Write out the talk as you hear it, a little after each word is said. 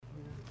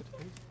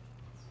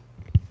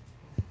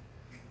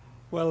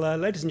Well,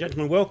 ladies and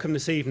gentlemen, welcome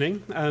this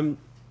evening.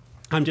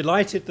 I'm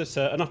delighted that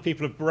enough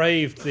people have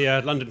braved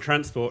the London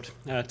transport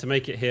to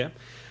make it here.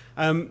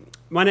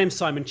 My name's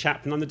Simon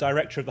Chapman. I'm the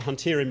director of the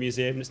Hunterian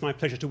Museum, and it's my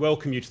pleasure to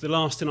welcome you to the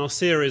last in our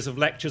series of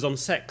lectures on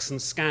sex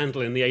and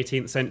scandal in the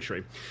 18th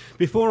century.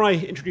 Before I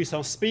introduce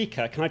our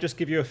speaker, can I just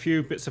give you a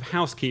few bits of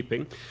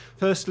housekeeping?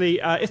 Firstly,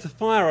 if the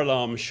fire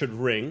alarm should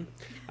ring,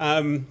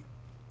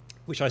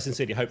 which I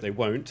sincerely hope they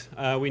won't,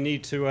 we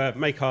need to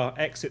make our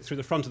exit through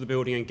the front of the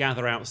building and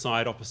gather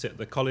outside opposite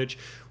the college,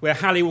 where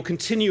Hallie will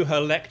continue her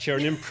lecture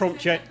in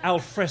impromptu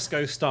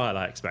alfresco style,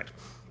 I expect.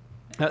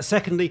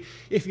 Secondly,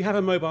 if you have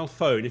a mobile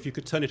phone, if you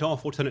could turn it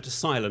off or turn it to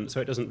silent so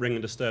it doesn't ring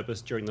and disturb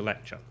us during the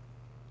lecture.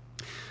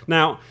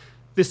 Now,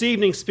 this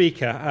evening's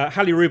speaker,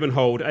 Hallie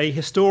Rubenhold, a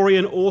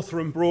historian, author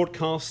and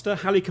broadcaster.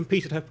 Hallie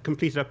completed her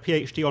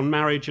PhD on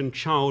marriage and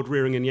child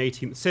rearing in the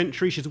 18th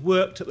century. She's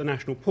worked at the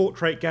National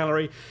Portrait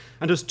Gallery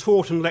and has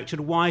taught and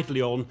lectured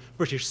widely on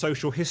British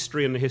social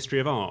history and the history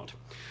of art.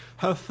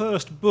 Her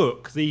first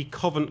book, The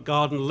Covent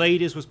Garden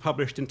Ladies, was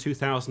published in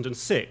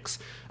 2006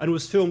 and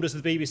was filmed as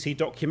the BBC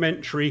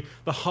documentary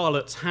The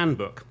Harlot's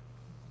Handbook.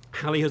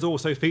 Hallie has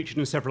also featured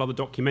in several other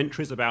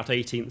documentaries about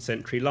 18th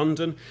century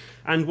London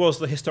and was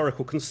the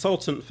historical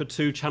consultant for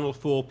two Channel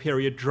 4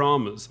 period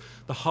dramas,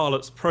 The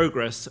Harlot's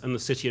Progress and The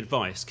City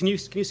Advice. Can you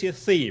see a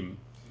theme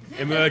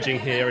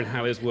emerging here in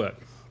Hallie's work?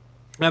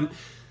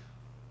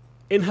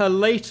 In her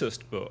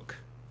latest book,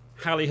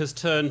 Hallie has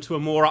turned to a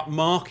more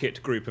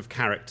upmarket group of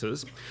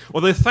characters,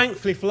 although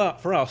thankfully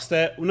for us,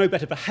 they're no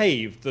better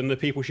behaved than the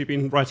people she'd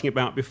been writing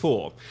about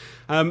before.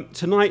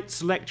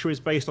 Tonight's lecture is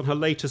based on her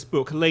latest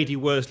book, Lady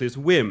Worsley's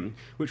Whim,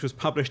 which was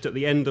published at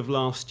the end of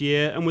last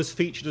year and was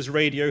featured as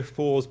Radio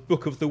 4's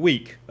Book of the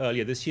Week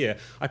earlier this year.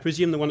 I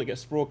presume the one that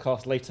gets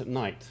broadcast late at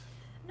night?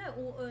 No,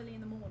 or early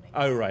in the morning.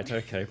 Oh, right,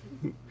 okay.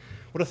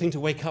 What a thing to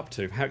wake up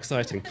to. How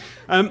exciting.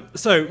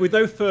 So, with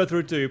no further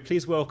ado,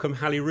 please welcome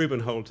Hallie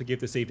Rubenhold to give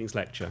this evening's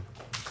lecture.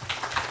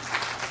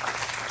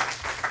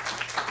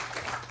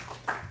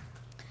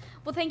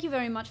 Well, thank you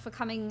very much for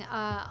coming.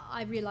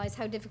 I realise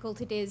how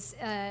difficult it is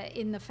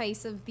in the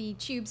face of the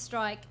tube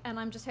strike, and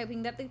I'm just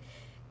hoping that the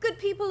good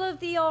people of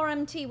the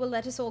RMT will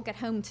let us all get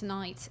home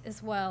tonight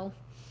as well.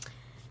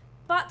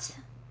 But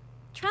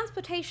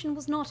transportation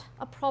was not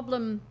a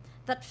problem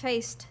that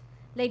faced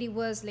Lady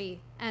Worsley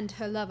and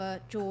her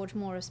lover, George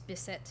Morris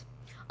Bisset,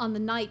 on the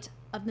night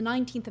of the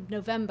 19th of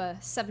November,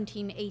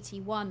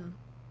 1781.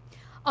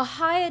 A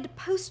hired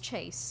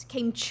postchaise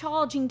came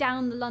charging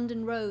down the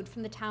London road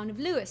from the town of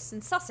Lewes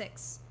in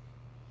Sussex.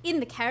 In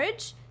the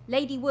carriage,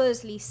 Lady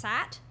Worsley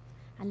sat,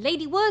 and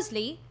Lady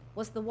Worsley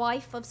was the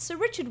wife of Sir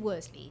Richard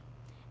Worsley,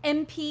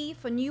 MP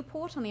for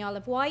Newport on the Isle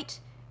of Wight,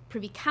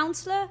 Privy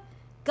Councillor,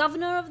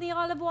 Governor of the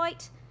Isle of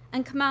Wight,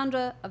 and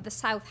Commander of the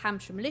South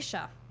Hampshire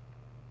Militia.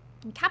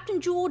 And Captain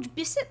George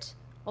Bisset,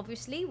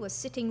 obviously, was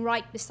sitting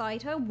right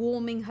beside her,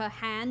 warming her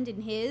hand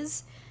in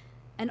his.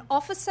 An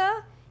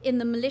officer in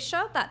the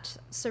militia that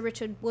Sir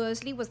Richard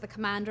Worsley was the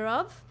commander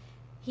of.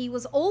 He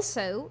was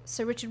also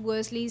Sir Richard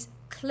Worsley's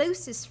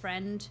closest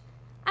friend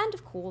and,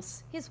 of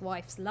course, his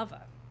wife's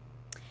lover.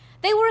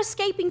 They were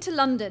escaping to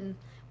London,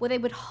 where they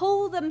would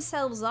hole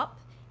themselves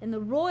up in the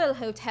Royal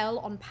Hotel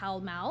on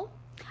Pall Mall,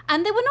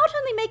 and they were not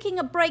only making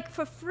a break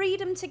for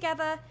freedom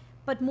together,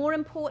 but more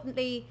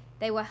importantly,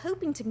 they were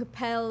hoping to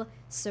compel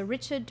Sir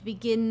Richard to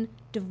begin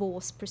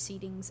divorce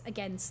proceedings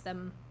against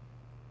them.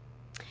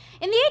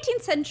 In the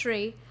 18th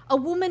century, a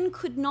woman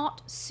could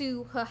not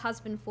sue her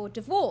husband for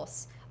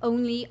divorce.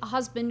 Only a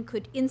husband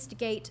could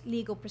instigate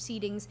legal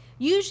proceedings,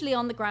 usually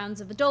on the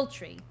grounds of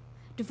adultery.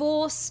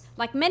 Divorce,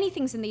 like many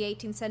things in the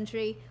 18th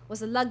century,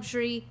 was a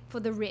luxury for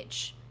the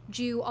rich,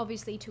 due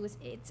obviously to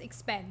its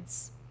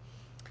expense.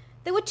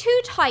 There were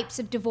two types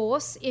of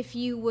divorce if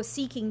you were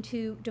seeking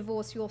to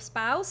divorce your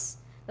spouse.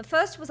 The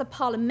first was a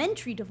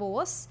parliamentary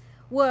divorce,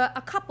 where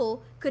a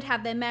couple could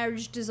have their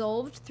marriage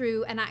dissolved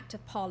through an act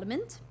of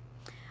parliament.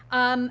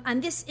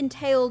 And this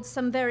entailed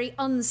some very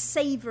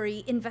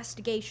unsavoury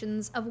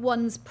investigations of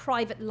one's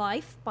private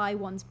life by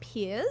one's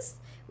peers,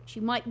 which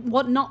you might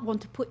not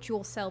want to put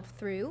yourself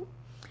through,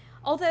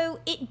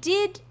 although it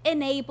did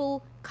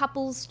enable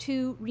couples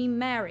to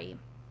remarry.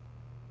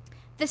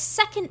 The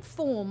second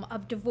form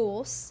of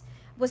divorce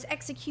was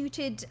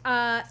executed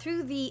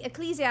through the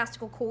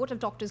Ecclesiastical Court of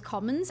Doctors'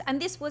 Commons,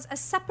 and this was a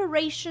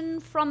separation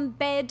from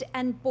bed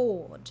and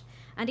board,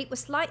 and it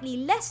was slightly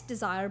less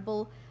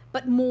desirable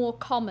but more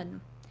common.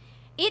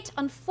 It,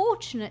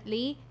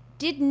 unfortunately,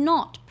 did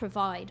not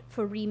provide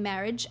for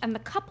remarriage, and the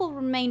couple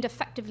remained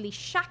effectively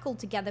shackled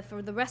together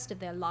for the rest of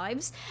their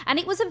lives, and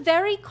it was a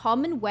very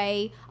common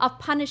way of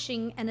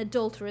punishing an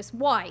adulterous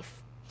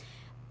wife.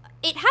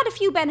 It had a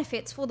few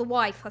benefits for the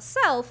wife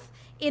herself,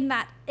 in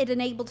that it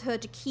enabled her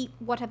to keep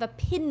whatever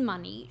pin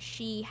money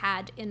she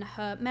had in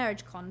her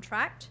marriage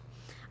contract,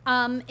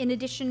 in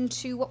addition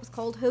to what was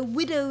called her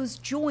widow's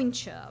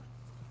jointure,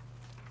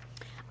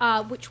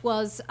 which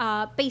was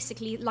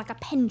basically like a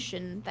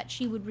pension that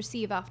she would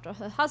receive after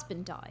her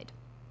husband died.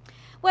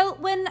 Well,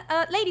 when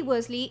Lady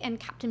Worsley and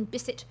Captain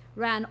Bissett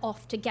ran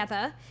off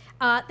together,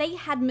 they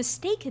had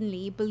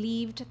mistakenly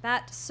believed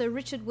that Sir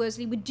Richard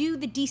Worsley would do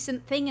the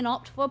decent thing and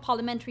opt for a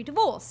parliamentary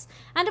divorce.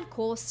 And of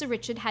course, Sir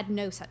Richard had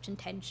no such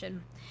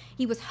intention.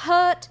 He was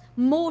hurt,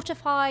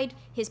 mortified,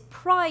 his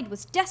pride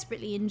was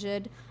desperately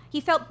injured,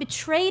 he felt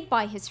betrayed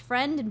by his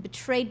friend and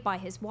betrayed by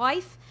his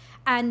wife,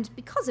 and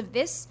because of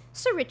this,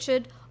 Sir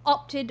Richard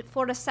opted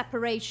for a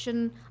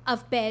separation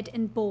of bed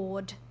and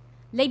board.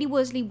 Lady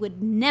Worsley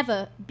would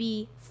never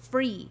be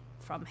free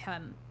from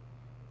him.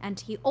 And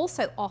he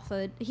also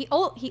opted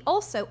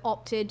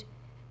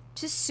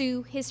to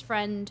sue his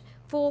friend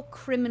for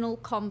criminal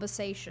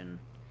conversation.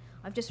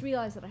 I've just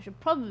realised that I should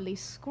probably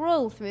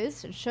scroll through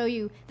this and show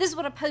you. This is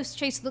what a post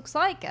chase looks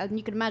like, and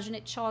you can imagine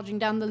it charging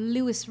down the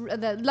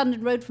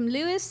London Road from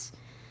Lewes.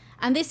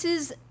 And this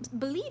is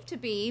believed to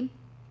be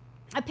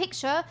a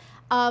picture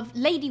of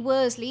Lady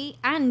Worsley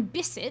and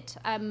Bissett,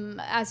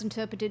 as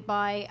interpreted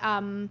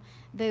by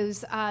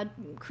those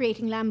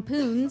creating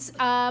lampoons,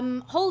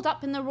 holed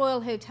up in the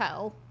Royal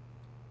Hotel.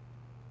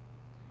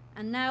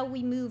 And now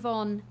we move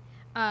on.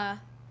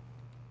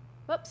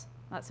 Whoops,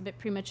 that's a bit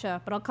premature,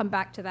 but I'll come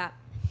back to that.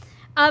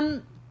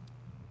 Criminal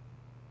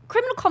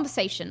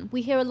conversation.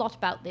 We hear a lot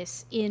about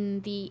this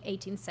in the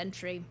 18th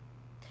century.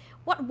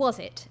 What was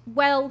it?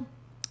 Well,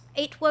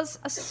 it was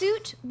a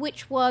suit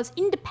which was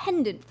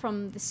independent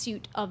from the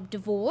suit of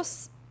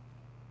divorce.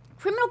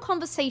 Criminal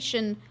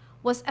conversation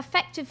was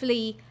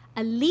effectively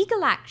a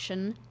legal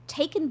action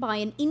taken by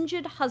an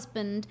injured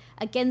husband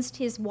against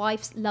his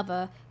wife's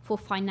lover for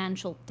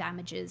financial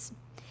damages.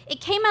 It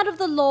came out of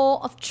the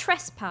law of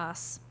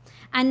trespass,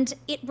 and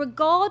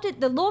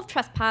the law of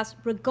trespass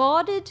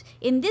regarded,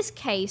 in this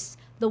case,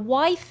 the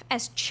wife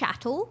as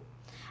chattel,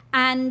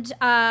 and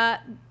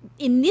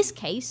in this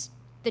case,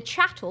 the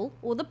chattel,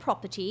 or the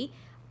property,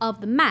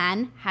 of the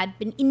man had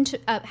been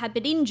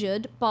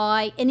injured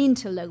by an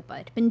interloper,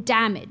 had been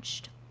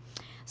damaged.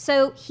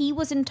 So he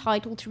was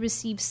entitled to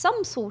receive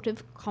some sort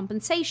of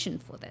compensation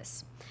for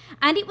this.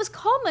 And it was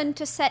common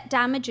to set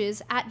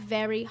damages at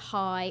very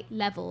high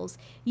levels,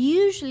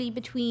 usually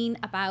between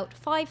about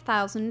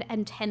 £5,000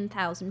 and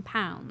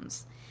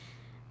 £10,000.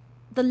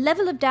 The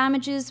level of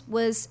damages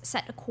was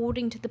set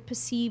according to the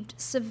perceived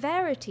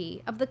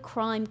severity of the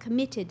crime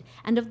committed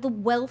and of the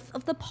wealth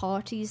of the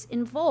parties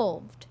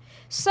involved.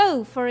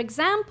 So, for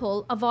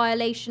example, a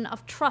violation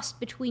of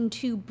trust between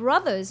two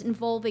brothers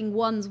involving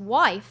one's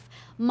wife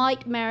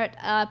might merit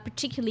a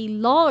particularly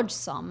large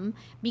sum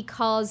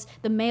because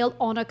the male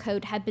honor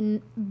code had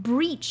been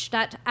breached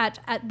to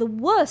the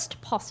worst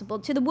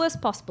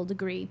possible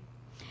degree.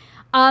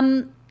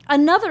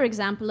 Another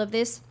example of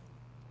this,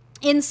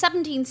 in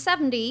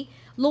 1770,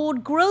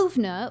 Lord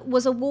Grosvenor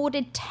was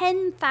awarded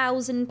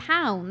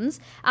 £10,000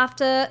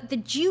 after the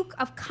Duke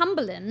of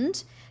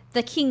Cumberland,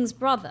 the king's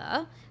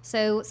brother,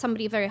 so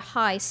somebody of very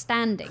high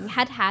standing,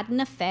 had an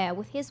affair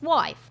with his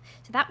wife.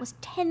 So that was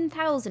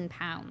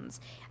 £10,000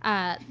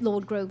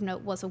 Lord Grosvenor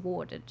was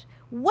awarded.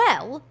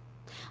 Well,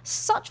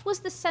 such was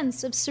the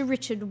sense of Sir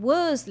Richard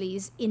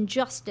Worsley's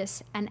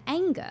injustice and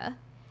anger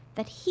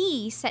that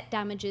he set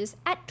damages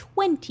at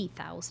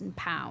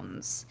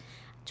 £20,000.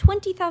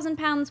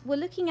 £20,000, we're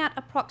looking at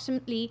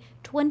approximately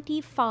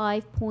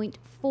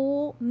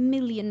 £25.4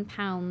 million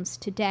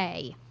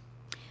today.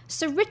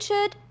 Sir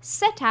Richard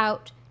set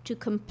out to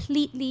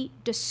completely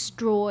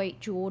destroy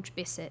George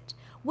Bissett.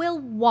 Well,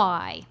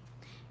 why?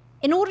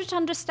 In order to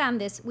understand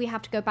this, we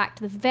have to go back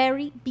to the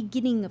very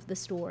beginning of the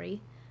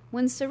story,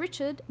 when Sir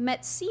Richard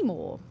met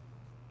Seymour.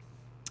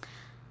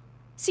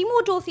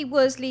 Seymour Dorothy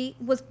Worsley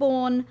was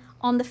born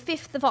on the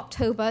 5th of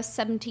October,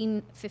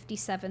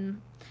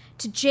 1757,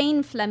 to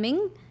Jane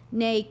Fleming,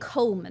 née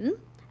Coleman,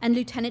 and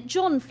Lieutenant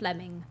John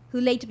Fleming, who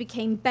later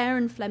became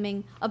Baron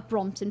Fleming of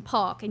Brompton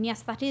Park. And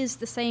yes, that is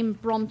the same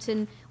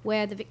Brompton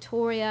where the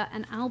Victoria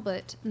and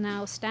Albert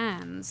now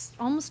stands,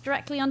 almost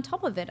directly on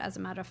top of it, as a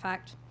matter of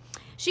fact.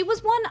 She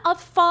was one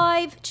of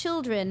 5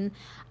 children,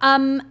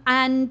 and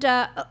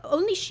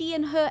only she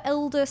and her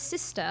elder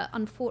sister,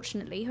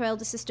 unfortunately, her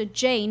elder sister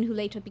Jane, who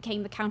later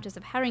became the Countess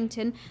of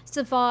Harrington,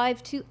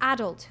 survived to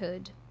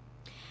adulthood.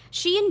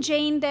 She and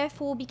Jane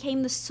therefore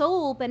became the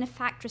sole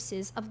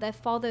benefactresses of their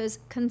father's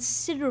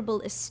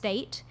considerable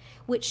estate,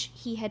 which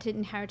he had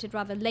inherited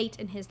rather late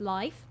in his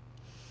life.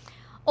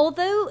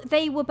 Although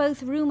they were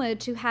both rumoured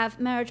to have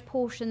marriage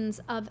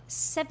portions of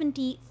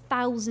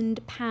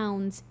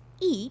 £70,000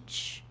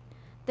 each,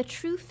 the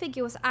true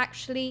figure was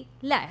actually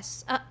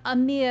less, a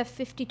mere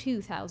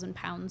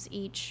 £52,000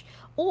 each,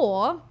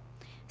 or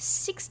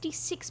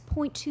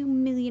 £66.2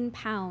 million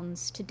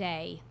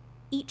today.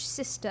 Each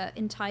sister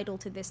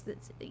entitled to this,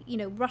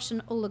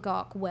 Russian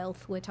oligarch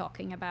wealth we're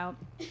talking about.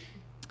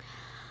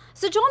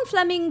 Sir John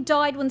Fleming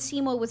died when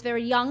Seymour was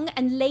very young,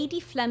 and Lady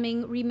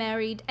Fleming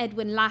remarried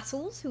Edwin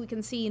Lascelles, who we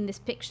can see in this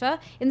picture,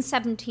 in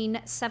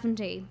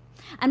 1770.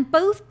 And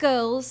both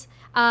girls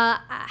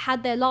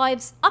had their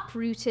lives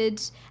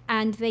uprooted,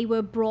 and they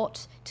were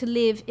brought to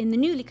live in the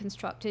newly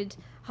constructed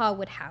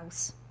Harwood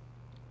House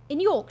in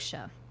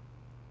Yorkshire.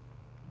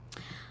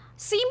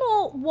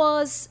 Seymour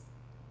was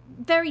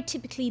very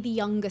typically the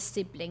younger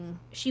sibling.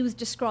 She was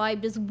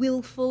described as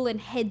willful and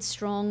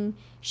headstrong.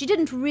 She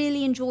didn't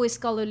really enjoy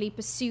scholarly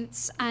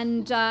pursuits,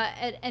 and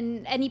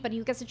anybody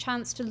who gets a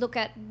chance to look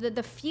at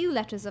the few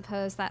letters of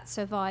hers that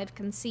survive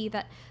can see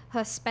that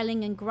her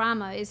spelling and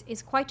grammar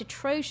is quite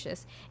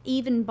atrocious,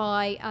 even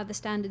by the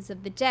standards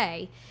of the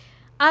day.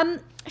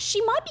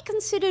 She might be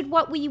considered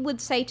what we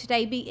would say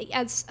today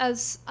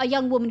as a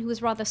young woman who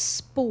was rather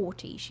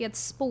sporty. She had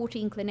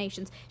sporty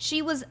inclinations.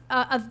 She was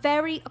a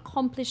very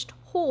accomplished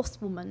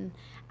horsewoman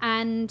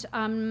and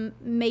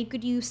made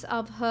good use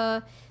of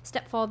her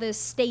stepfather's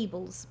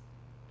stables.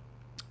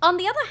 On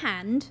the other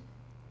hand,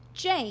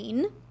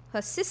 Jane,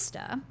 her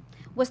sister,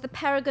 was the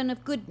paragon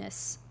of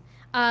goodness.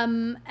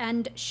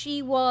 And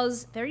she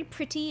was very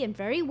pretty and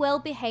very well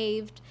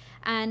behaved,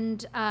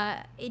 and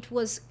it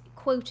was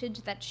quoted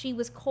that she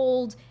was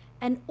called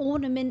an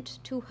ornament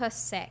to her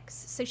sex.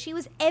 So she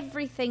was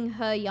everything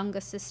her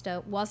younger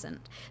sister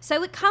wasn't.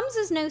 So it comes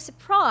as no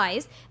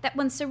surprise that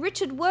when Sir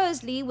Richard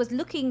Worsley was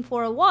looking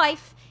for a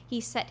wife, he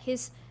set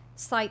his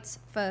sights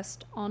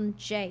first on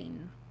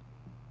Jane.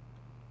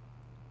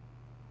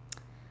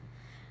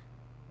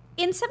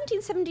 In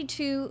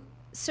 1772,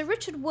 Sir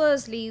Richard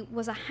Worsley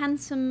was a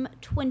handsome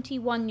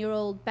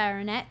 21-year-old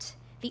baronet,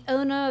 the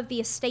owner of the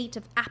estate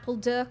of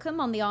Appledurcombe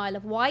on the Isle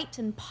of Wight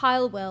and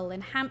Pilewell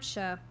in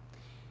Hampshire.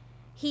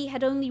 He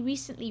had only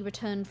recently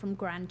returned from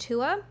Grand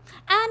Tour,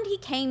 and he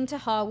came to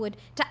Harwood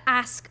to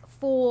ask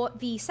for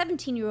the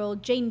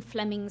 17-year-old Jane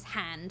Fleming's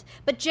hand.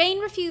 But Jane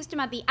refused him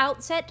at the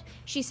outset.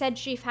 She said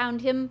she found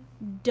him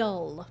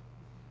dull.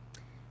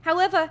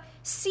 However,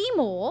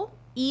 Seymour,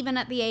 even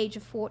at the age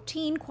of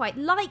 14, quite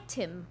liked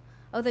him,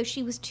 although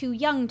she was too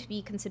young to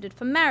be considered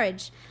for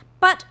marriage.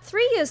 But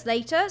 3 years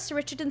later, Sir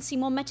Richard and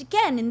Seymour met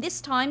again, and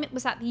this time it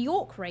was at the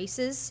York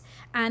races,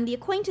 and the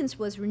acquaintance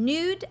was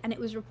renewed, and it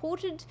was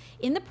reported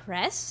in the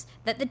press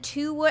that the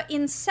two were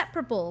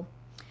inseparable.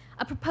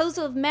 A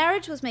proposal of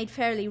marriage was made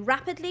fairly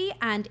rapidly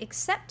and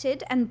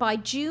accepted, and by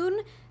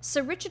June,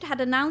 Sir Richard had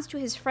announced to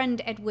his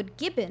friend Edward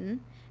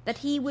Gibbon that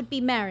he would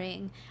be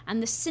marrying,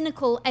 and the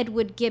cynical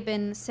Edward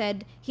Gibbon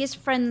said his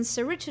friend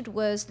Sir Richard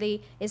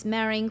Worsley is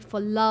marrying for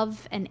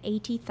love and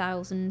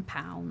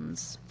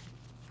 £80,000.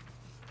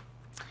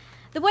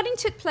 The wedding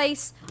took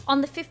place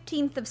on the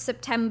 15th of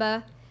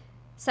September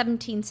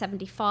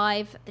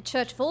 1775 at the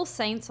Church of All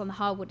Saints on the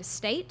Harwood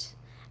estate,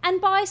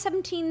 and by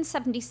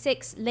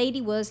 1776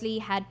 Lady Worsley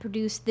had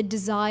produced the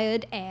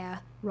desired heir,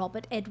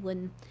 Robert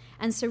Edwin,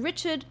 and Sir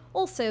Richard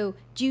also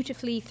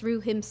dutifully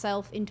threw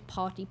himself into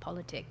party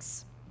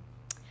politics.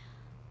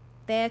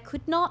 There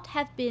could not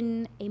have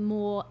been a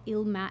more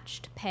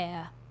ill-matched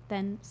pair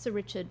than Sir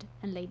Richard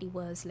and Lady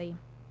Worsley.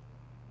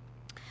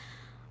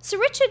 Sir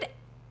Richard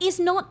is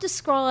not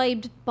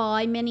described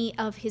by many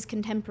of his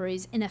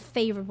contemporaries in a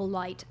favourable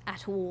light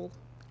at all.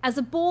 As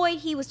a boy,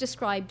 he was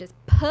described as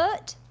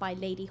pert by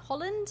Lady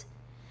Holland.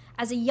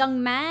 As a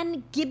young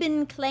man,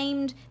 Gibbon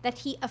claimed that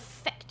he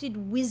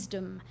affected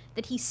wisdom,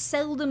 that he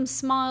seldom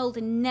smiled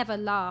and never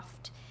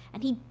laughed,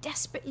 and he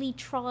desperately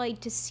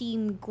tried to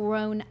seem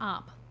grown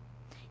up.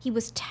 He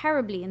was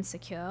terribly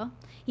insecure.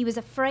 He was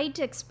afraid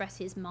to express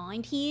his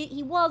mind.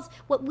 He was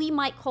what we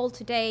might call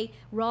today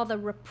rather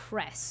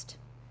repressed.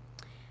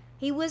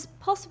 He was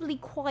possibly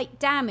quite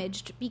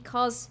damaged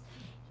because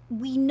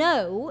we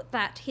know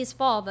that his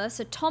father,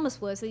 Sir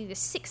Thomas Worsley, the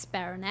 6th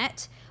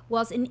Baronet,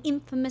 was an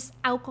infamous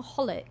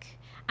alcoholic.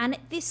 And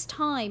at this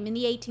time in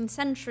the 18th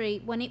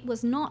century, when it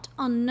was not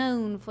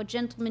unknown for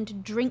gentlemen to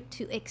drink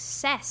to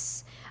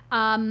excess,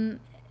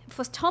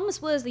 for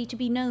Thomas Worsley to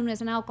be known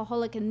as an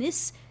alcoholic in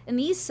these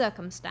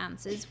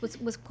circumstances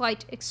was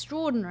quite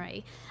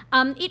extraordinary.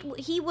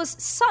 He was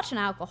such an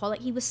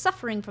alcoholic. He was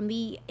suffering from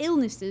the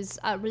illnesses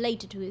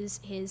related to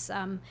his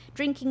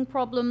drinking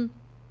problem,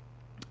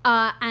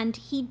 and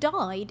he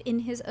died in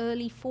his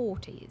early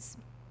 40s.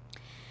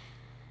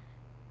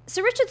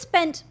 Sir Richard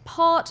spent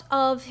part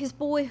of his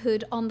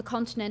boyhood on the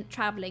continent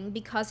travelling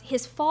because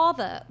his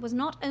father was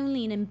not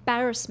only an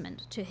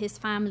embarrassment to his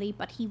family,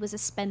 but he was a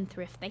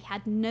spendthrift. They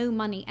had no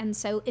money, and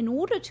so in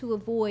order to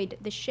avoid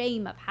the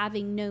shame of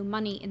having no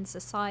money in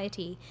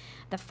society,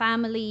 the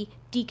family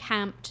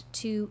decamped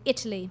to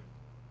Italy.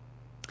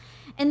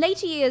 In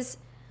later years,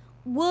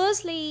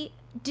 Worsley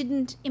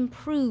didn't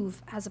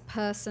improve as a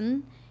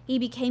person. He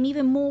became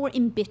even more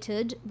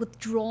embittered,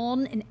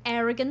 withdrawn, and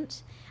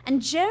arrogant, and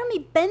Jeremy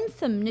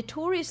Bentham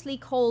notoriously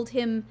called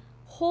him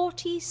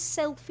haughty,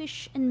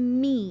 selfish,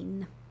 and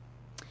mean.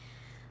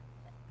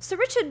 Sir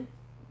Richard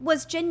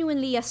was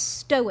genuinely a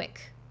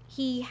stoic.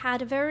 He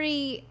had a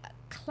very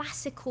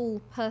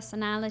classical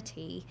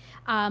personality,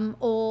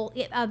 or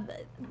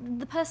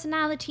the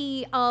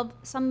personality of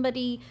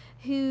somebody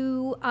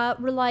who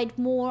relied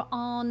more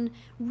on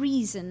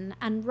reason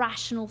and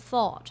rational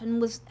thought,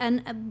 and was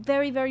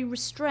very, very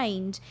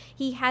restrained.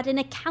 He had an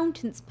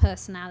accountant's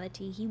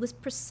personality. He was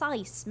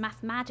precise,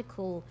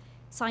 mathematical,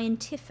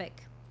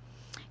 scientific.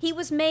 He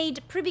was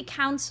made Privy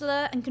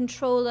Councillor and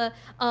Controller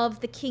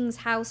of the King's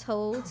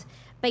household,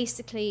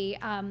 Basically,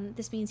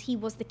 this means he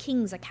was the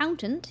king's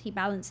accountant, he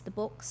balanced the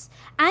books,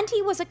 and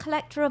he was a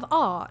collector of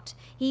art.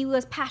 He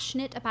was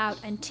passionate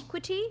about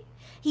antiquity.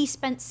 He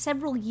spent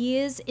several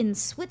years in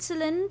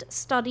Switzerland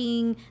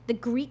studying the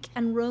Greek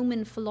and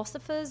Roman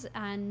philosophers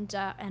and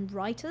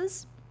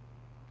writers.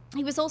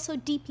 He was also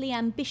deeply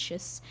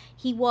ambitious.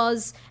 He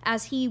was,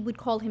 as he would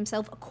call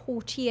himself, a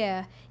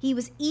courtier. He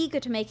was eager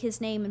to make his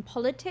name in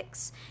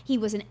politics. He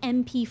was an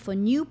MP for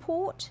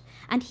Newport.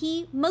 And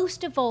he,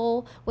 most of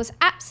all, was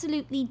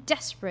absolutely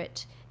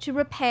desperate to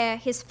repair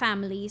his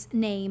family's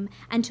name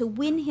and to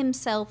win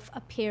himself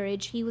a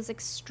peerage. He was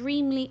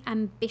extremely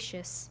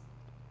ambitious.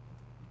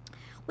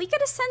 We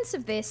get a sense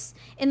of this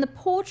in the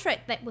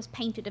portrait that was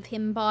painted of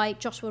him by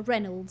Joshua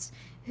Reynolds,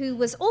 who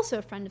was also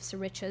a friend of Sir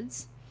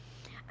Richard's.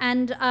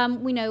 And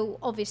we know,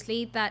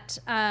 obviously, that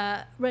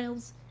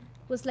Reynolds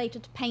was later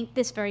to paint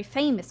this very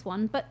famous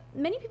one, but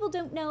many people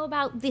don't know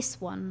about this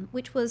one,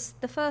 which was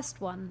the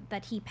first one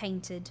that he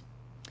painted.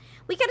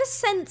 We get a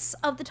sense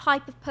of the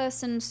type of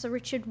person Sir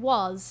Richard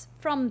was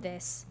from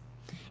this.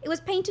 It was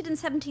painted in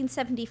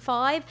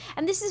 1775,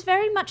 and this is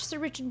very much Sir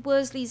Richard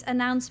Worsley's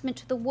announcement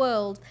to the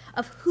world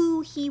of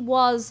who he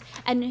was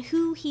and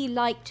who he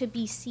liked to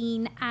be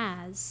seen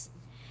as.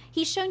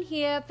 He's shown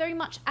here very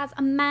much as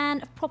a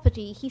man of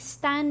property. He's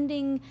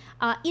standing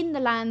in the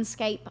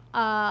landscape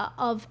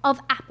of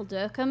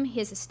Appledurcombe,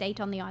 his estate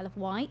on the Isle of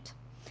Wight.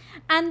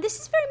 And this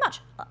is very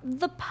much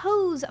the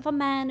pose of a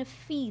man of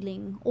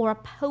feeling, or a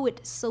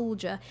poet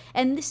soldier.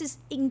 And this is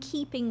in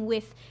keeping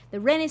with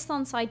the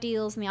Renaissance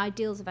ideals and the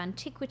ideals of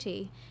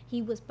antiquity.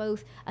 He was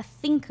both a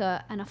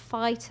thinker and a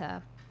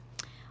fighter.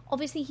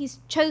 Obviously, he's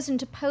chosen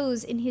to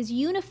pose in his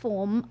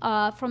uniform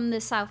from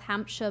the South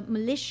Hampshire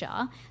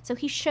militia, so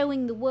he's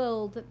showing the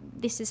world that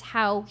this is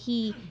how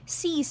he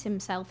sees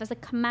himself as a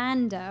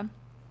commander.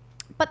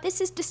 But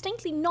this is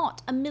distinctly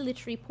not a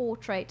military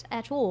portrait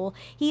at all.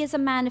 He is a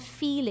man of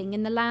feeling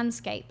in the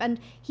landscape, and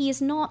he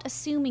is not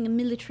assuming a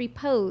military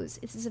pose.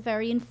 This is a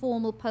very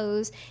informal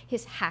pose.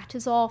 His hat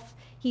is off.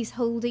 He's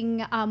holding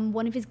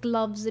one of his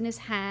gloves in his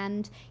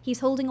hand. He's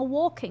holding a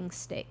walking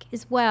stick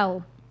as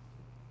well.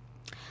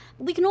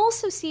 We can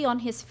also see on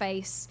his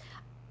face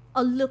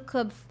a look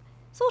of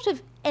sort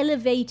of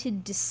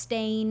elevated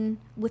disdain,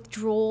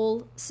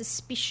 withdrawal,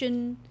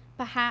 suspicion,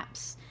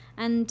 perhaps.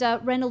 And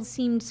Reynolds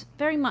seemed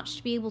very much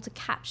to be able to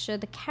capture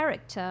the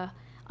character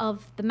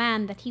of the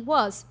man that he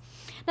was.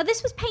 Now,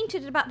 this was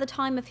painted at about the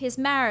time of his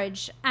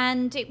marriage,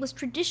 and it was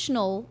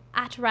traditional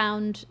at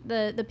around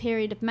the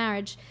period of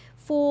marriage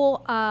for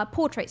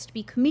portraits to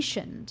be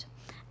commissioned.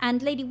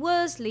 And Lady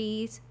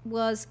Worsley's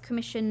was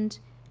commissioned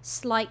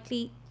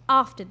slightly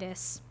after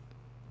this.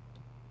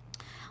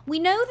 We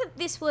know that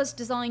this was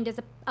designed as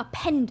a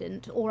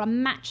pendant or a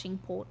matching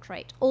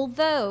portrait,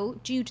 although,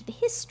 due to the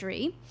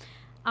history,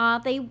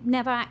 they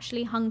never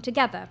actually hung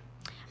together.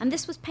 And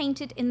this was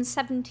painted in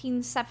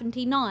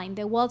 1779.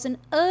 There was an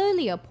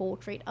earlier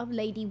portrait of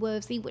Lady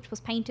Worsley, which was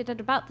painted at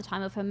about the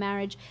time of her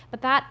marriage,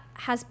 but that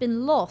has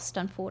been lost,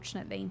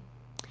 unfortunately.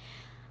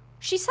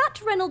 She sat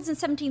to Reynolds in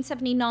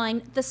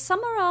 1779, the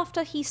summer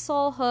after he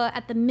saw her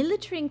at the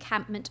military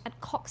encampment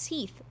at Cox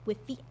Heath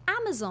with the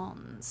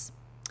Amazons.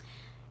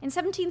 In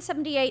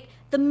 1778,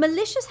 the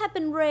militias had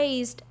been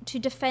raised to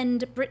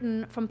defend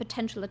Britain from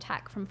potential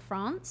attack from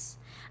France,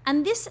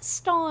 and this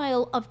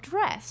style of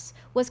dress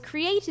was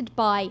created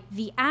by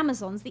the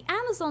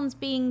Amazons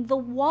being the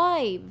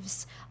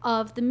wives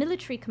of the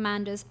military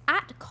commanders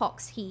at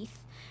Cox Heath,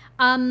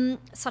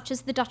 such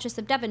as the Duchess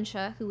of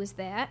Devonshire, who was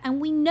there, and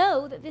we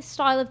know that this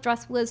style of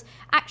dress was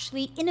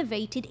actually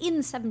innovated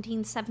in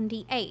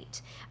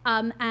 1778,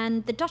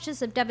 and the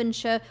Duchess of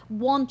Devonshire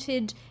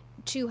wanted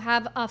to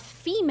have a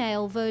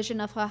female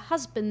version of her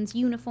husband's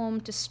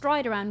uniform to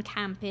stride around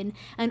camp in,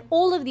 and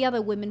all of the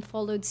other women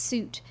followed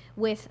suit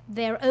with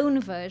their own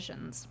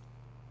versions.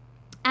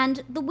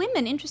 And the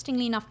women,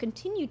 interestingly enough,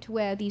 continued to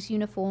wear these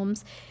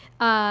uniforms,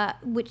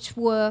 which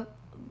were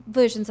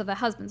versions of their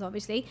husbands,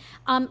 obviously,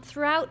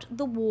 throughout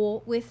the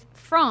war with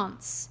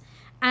France.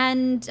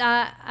 And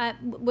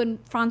when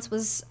France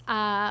was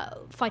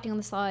fighting on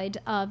the side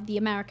of the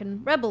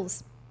American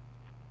rebels.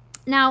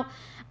 Now,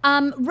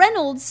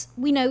 Reynolds,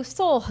 we know,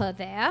 saw her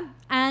there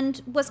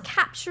and was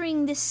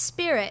capturing this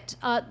spirit,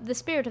 the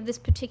spirit of this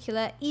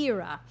particular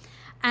era,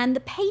 and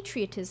the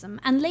patriotism.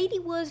 And Lady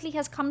Worsley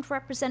has come to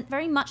represent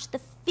very much the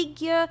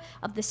figure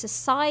of the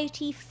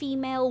society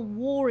female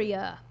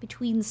warrior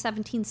between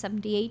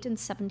 1778 and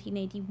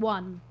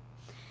 1781.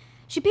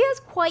 She appears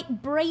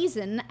quite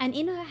brazen, and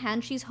in her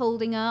hand she's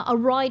holding a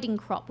riding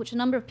crop, which a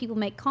number of people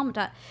make comment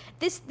at.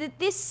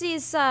 This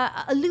is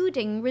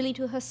alluding really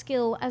to her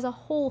skill as a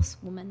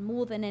horsewoman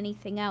more than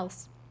anything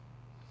else.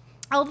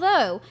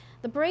 Although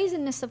the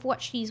brazenness of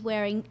what she's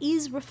wearing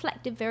is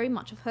reflective very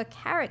much of her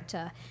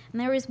character.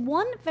 And there is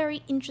one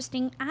very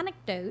interesting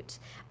anecdote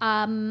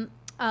of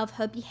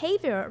her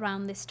behavior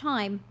around this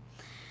time.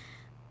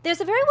 There's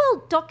a very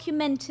well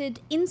documented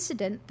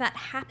incident that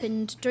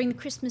happened during the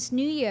Christmas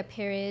New Year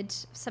period,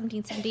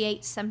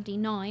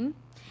 1778-79,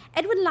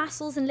 Edwin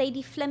Lascelles and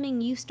Lady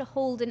Fleming used to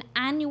hold an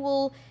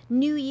annual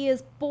New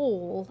Year's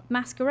ball,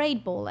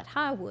 masquerade ball at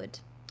Harewood.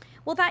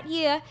 Well, that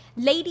year,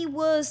 Lady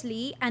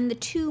Worsley and the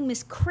two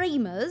Miss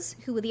Cramers,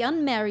 who were the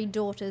unmarried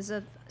daughters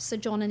of Sir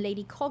John and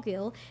Lady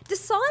Coghill,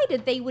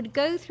 decided they would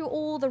go through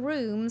all the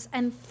rooms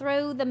and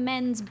throw the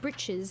men's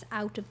breeches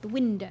out of the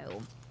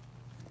window.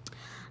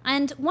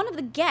 And one of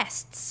the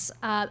guests,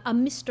 a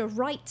Mr.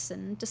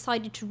 Wrightson,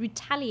 decided to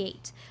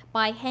retaliate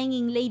by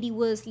hanging Lady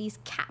Worsley's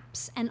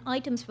caps and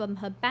items from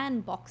her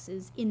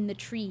bandboxes in the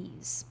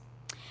trees.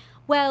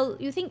 Well,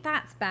 you think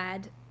that's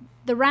bad.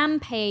 The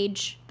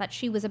rampage that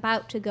she was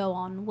about to go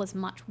on was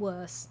much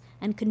worse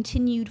and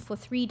continued for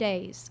 3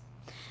 days.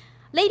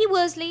 Lady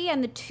Worsley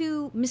and the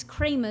two Miss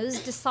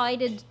Cramers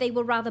decided they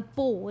were rather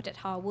bored at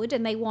Harewood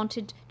and they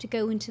wanted to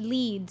go into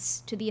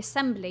Leeds to the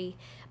assembly.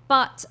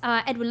 But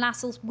Edwin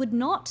Lascelles would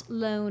not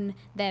loan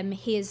them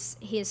his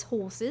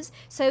horses,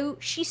 so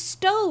she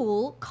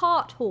stole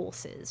cart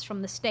horses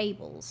from the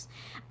stables.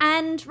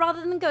 And rather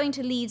than going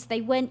to Leeds, they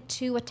went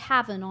to a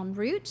tavern en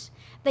route.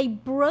 They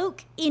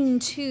broke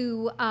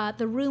into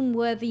the room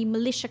where the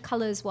militia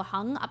colours were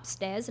hung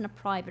upstairs in a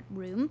private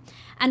room,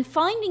 and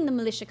finding the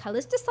militia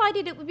colours,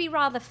 decided it would be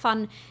rather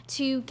fun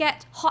to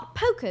get hot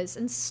pokers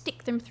and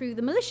stick them through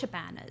the militia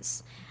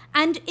banners.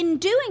 And in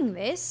doing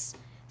this,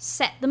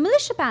 set the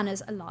militia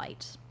banners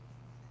alight.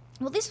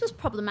 Well, this was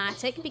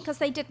problematic because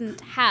they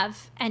didn't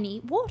have any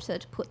water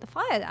to put the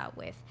fire out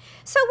with.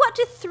 So what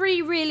do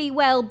three really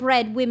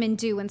well-bred women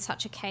do in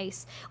such a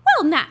case?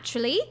 Well,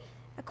 naturally,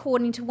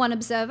 according to one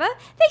observer,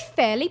 they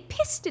fairly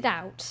pissed it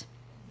out.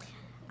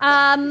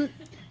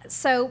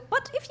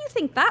 But if you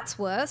think that's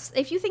worse,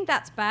 if you think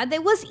that's bad,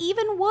 there was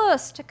even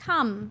worse to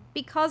come,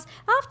 because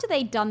after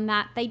they'd done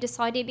that, they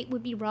decided it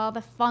would be rather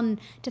fun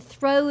to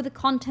throw the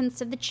contents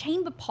of the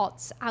chamber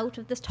pots out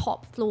of the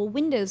top floor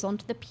windows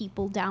onto the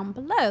people down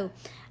below.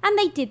 And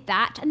they did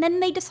that, and then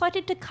they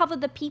decided to cover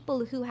the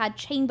people who had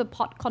chamber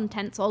pot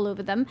contents all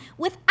over them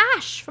with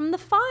ash from the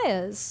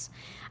fires.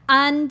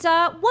 And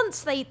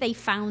once they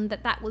found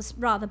that was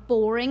rather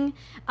boring,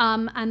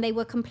 and they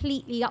were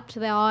completely up to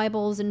their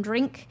eyeballs in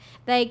drink,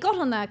 they got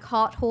on their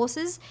cart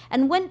horses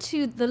and went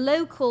to the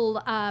local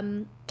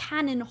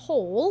Cannon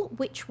Hall,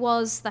 which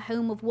was the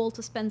home of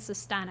Walter Spencer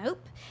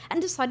Stanhope,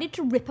 and decided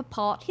to rip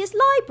apart his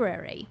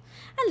library.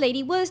 And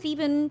Lady Worsley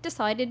even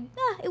decided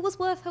it was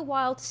worth her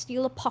while to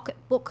steal a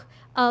pocketbook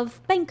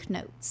of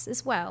banknotes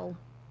as well.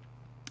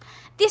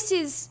 This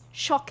is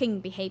shocking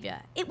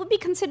behaviour. It would be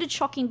considered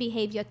shocking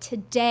behaviour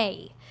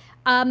today.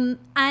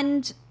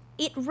 And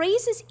it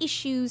raises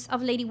issues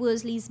of Lady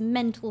Worsley's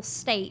mental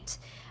state.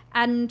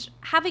 And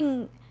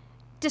having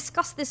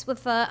discussed this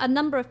with a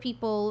number of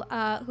people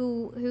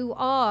who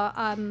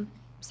are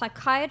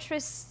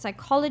psychiatrists,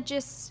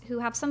 psychologists, who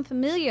have some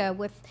familiar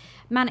with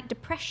manic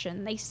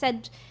depression, they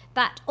said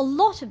that a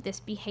lot of this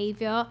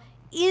behaviour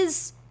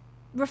is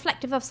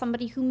reflective of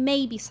somebody who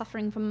may be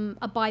suffering from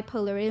a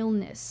bipolar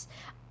illness.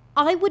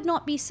 I would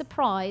not be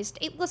surprised.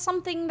 It was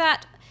something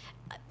that,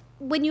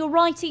 when you're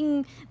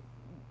writing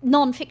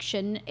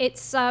non-fiction,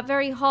 it's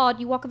very hard.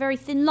 You walk a very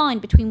thin line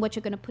between what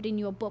you're going to put in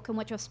your book and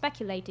what you're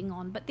speculating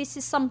on. But this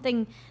is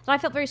something that I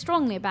felt very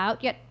strongly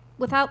about, yet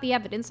without the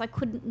evidence, I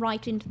couldn't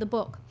write into the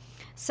book.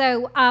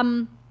 So,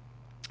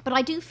 but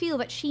I do feel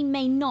that she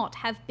may not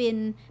have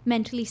been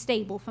mentally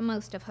stable for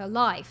most of her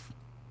life.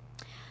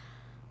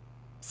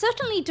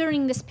 Certainly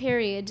during this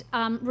period,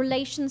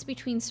 relations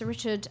between Sir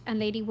Richard and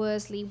Lady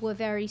Worsley were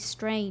very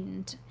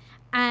strained,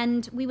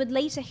 and we would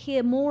later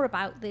hear more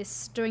about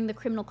this during the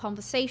Criminal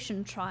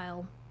Conversation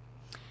trial.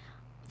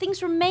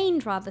 Things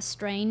remained rather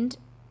strained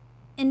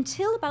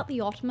until about the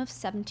autumn of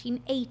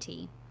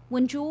 1780,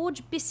 when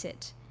George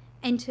Bissett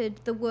entered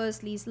the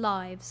Worsleys'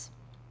 lives.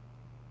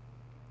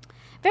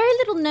 Very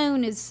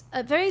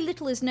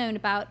little is known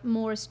about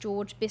Maurice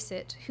George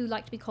Bissett, who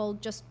liked to be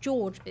called just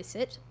George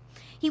Bissett.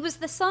 He was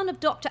the son of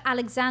Dr.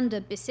 Alexander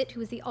Bissett,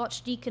 who was the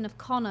Archdeacon of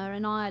Connor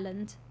in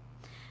Ireland.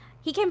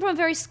 He came from a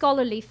very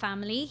scholarly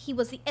family. He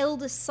was the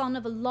eldest son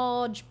of a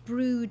large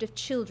brood of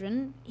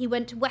children. He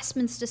went to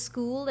Westminster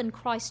School and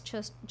Christ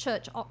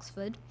Church,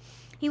 Oxford.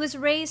 He was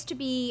raised to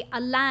be a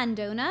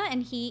landowner,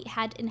 and he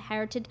had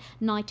inherited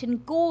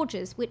Knighton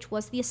Gorges, which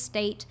was the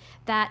estate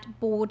that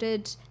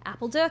bordered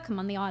Appledurcombe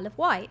on the Isle of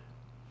Wight.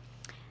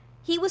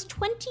 He was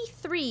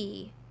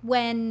 23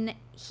 when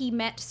he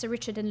met Sir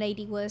Richard and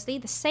Lady Worsley,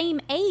 the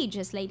same age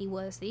as Lady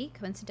Worsley,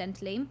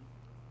 coincidentally,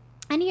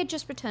 and he had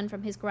just returned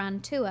from his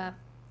grand tour.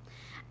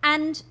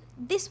 And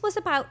this was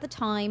about the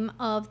time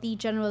of the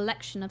general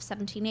election of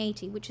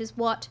 1780, which is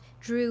what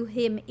drew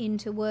him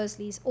into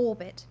Worsley's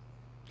orbit.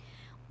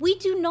 We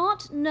do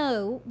not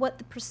know what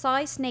the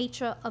precise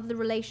nature of the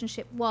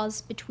relationship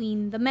was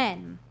between the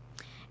men.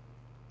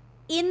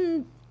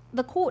 In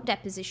the court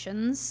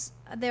depositions,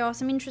 there are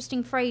some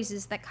interesting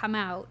phrases that come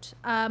out.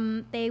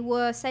 They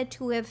were said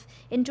to have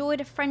enjoyed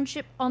a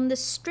friendship on the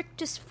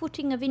strictest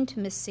footing of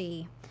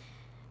intimacy.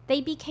 They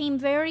became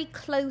very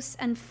close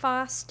and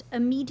fast,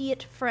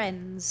 immediate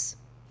friends.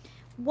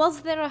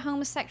 Was there a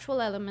homosexual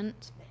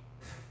element?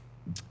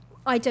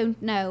 I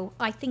don't know.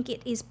 I think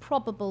it is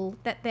probable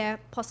that there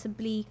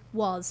possibly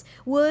was.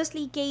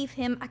 Worsley gave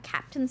him a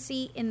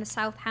captaincy in the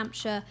South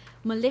Hampshire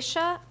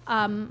militia,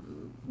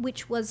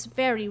 which was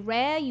very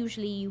rare.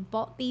 Usually you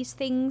bought these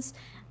things.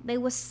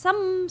 There was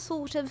some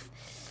sort of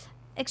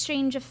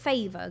exchange of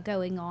favour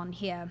going on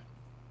here.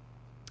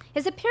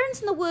 His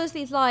appearance in the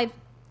Worsleys'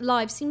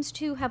 lives seems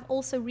to have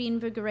also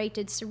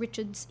reinvigorated Sir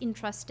Richard's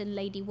interest in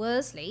Lady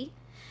Worsley.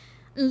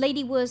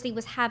 Lady Worsley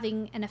was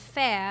having an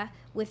affair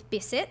with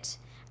Bissett,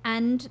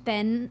 and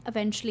then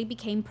eventually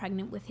became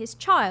pregnant with his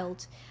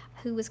child,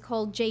 who was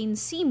called Jane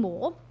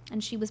Seymour,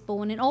 and she was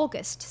born in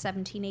August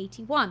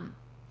 1781.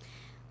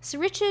 Sir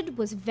Richard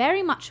was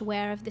very much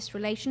aware of this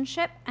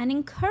relationship and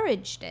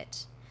encouraged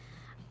it.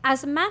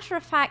 As a matter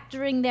of fact,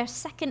 during their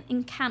second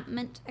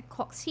encampment at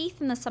Coxheath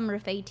in the summer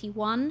of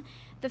 81,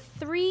 the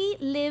three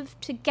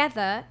lived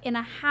together in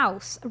a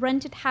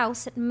rented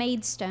house at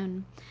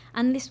Maidstone,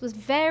 and this was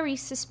very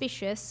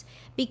suspicious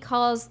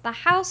because the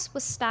house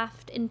was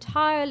staffed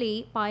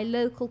entirely by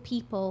local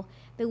people.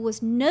 There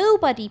was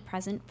nobody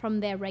present from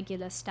their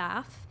regular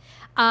staff,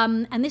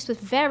 and this was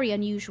very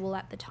unusual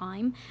at the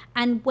time.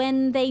 And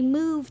when the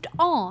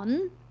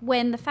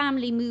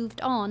family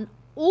moved on,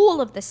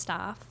 all of the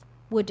staff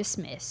were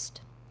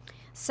dismissed.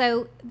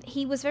 So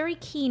he was very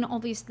keen,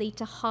 obviously,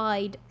 to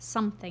hide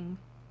something.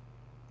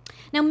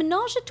 Now,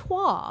 ménage à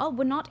trois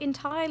were not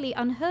entirely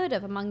unheard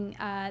of among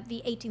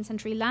the 18th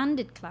century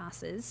landed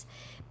classes,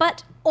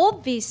 but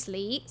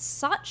obviously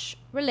such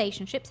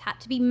relationships had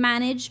to be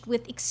managed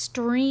with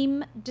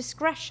extreme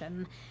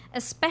discretion,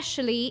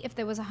 especially if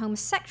there was a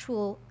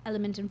homosexual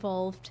element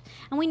involved.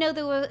 And we know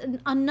there were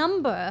a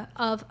number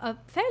of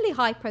fairly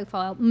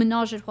high-profile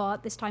ménage à trois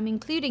at this time,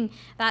 including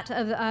that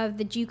of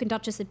the Duke and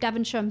Duchess of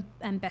Devonshire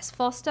and Bess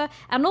Foster,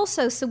 and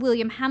also Sir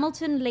William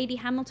Hamilton, Lady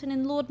Hamilton,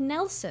 and Lord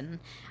Nelson.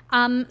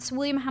 Sir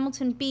William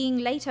Hamilton being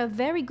later a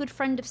very good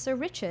friend of Sir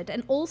Richard,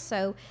 and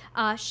also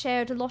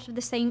shared a lot of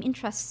the same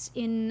interests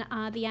in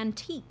the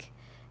antique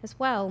as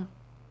well.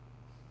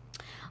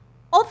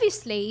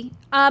 Obviously,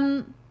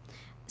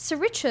 Sir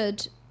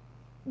Richard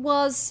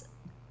was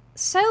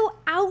so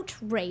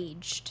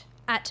outraged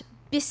at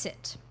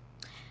Bissett,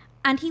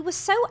 and he was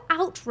so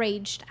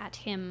outraged at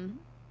him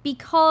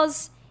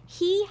because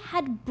he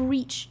had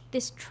breached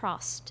this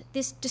trust.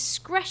 This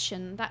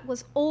discretion that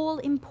was all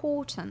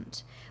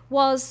important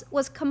was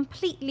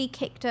completely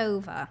kicked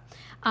over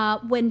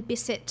when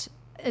Bissett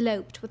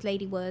eloped with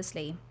Lady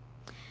Worsley.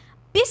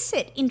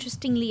 Bissett,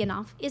 interestingly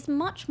enough, is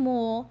much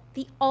more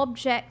the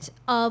object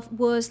of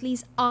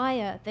Worsley's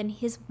ire than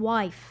his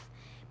wife,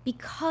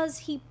 because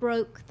he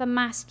broke the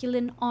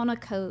masculine honour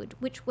code,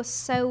 which was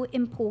so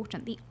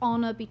important, the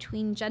honour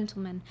between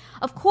gentlemen.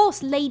 Of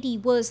course, Lady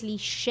Worsley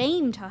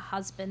shamed her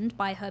husband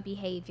by her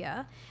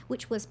behaviour,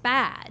 which was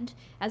bad,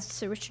 as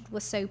Sir Richard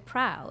was so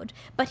proud,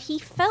 but he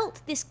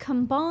felt this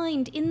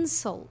combined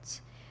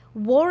insult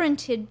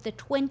warranted the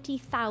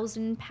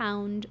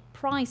 £20,000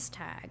 price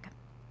tag.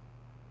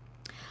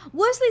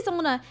 Worsley's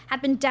honour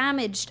had been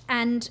damaged,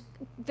 and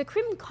the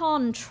Crim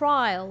Con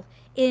trial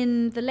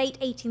in the late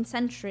 18th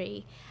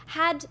century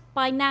had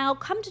by now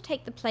come to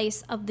take the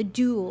place of the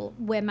duel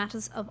where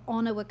matters of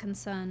honour were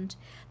concerned.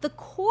 The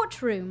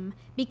courtroom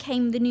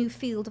became the new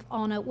field of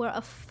honour where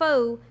a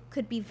foe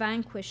could be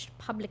vanquished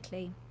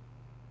publicly.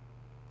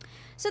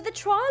 So the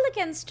trial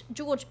against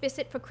George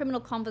Bissett for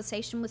criminal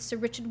conversation with Sir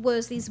Richard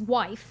Worsley's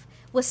wife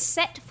was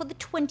set for the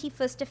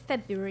 21st of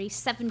February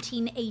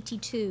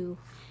 1782.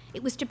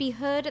 It was to be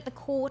heard at the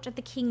Court of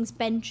the King's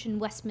Bench in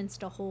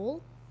Westminster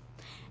Hall.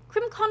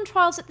 Crim Con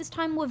trials at this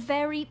time were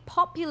very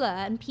popular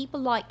and people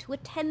liked to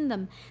attend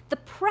them. The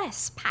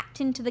press packed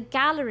into the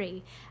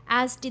gallery,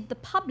 as did the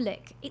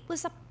public. It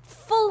was a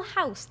full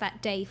house that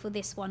day for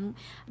this one.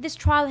 This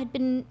trial had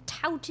been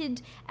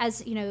touted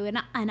as,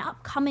 an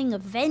upcoming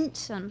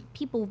event, and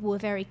people were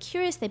very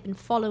curious. They'd been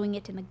following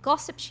it in the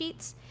gossip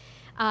sheets.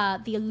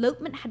 The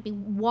elopement had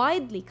been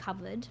widely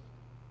covered.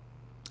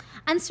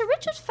 And Sir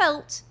Richard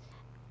felt,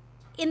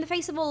 in the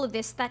face of all of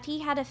this, that he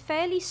had a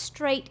fairly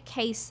straight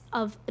case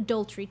of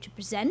adultery to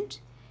present.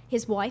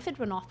 His wife had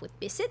run off with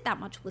Bissett, that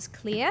much was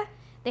clear.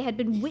 They had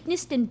been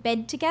witnessed in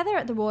bed together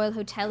at the Royal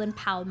Hotel in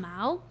Pall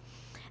Mall.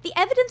 The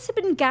evidence had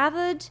been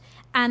gathered,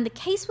 and the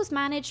case was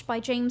managed by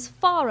James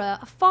Farrar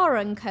of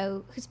Farrar &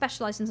 Co., who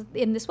specialises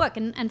in this work,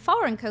 and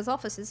Farrar & Co.'s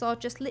offices are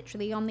just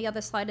literally on the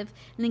other side of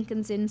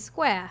Lincoln's Inn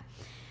Square.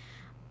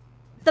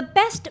 The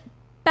best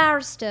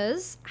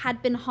barristers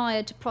had been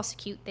hired to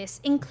prosecute this,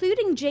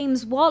 including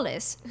James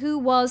Wallace, who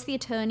was the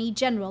Attorney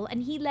General,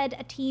 and he led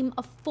a team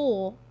of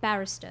 4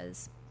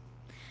 barristers.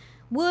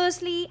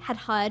 Worsley had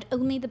hired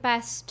only the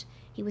best.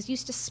 He was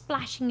used to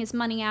splashing his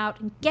money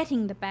out and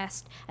getting the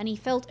best, and he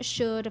felt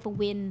assured of a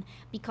win,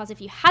 because if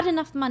you had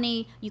enough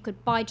money, you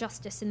could buy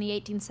justice in the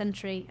 18th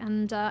century,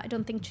 and I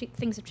don't think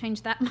things have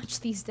changed that much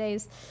these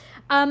days.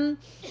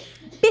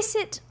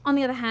 Bissett, on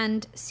the other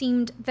hand,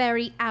 seemed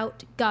very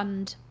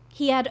outgunned.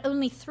 He had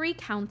only 3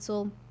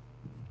 counsel.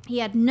 He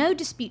had no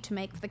dispute to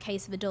make for the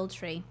case of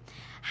adultery.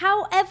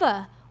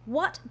 However,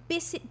 what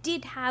Bissett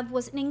did have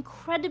was an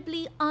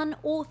incredibly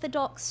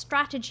unorthodox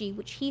strategy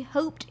which he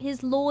hoped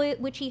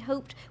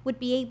would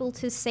be able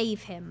to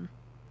save him.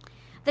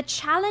 The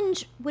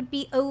challenge would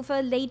be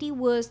over Lady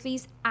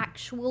Worsley's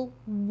actual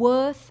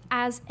worth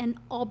as an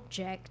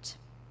object.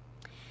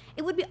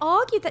 It would be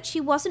argued that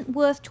she wasn't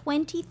worth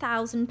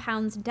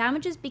 £20,000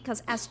 damages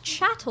because as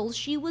chattels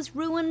she was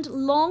ruined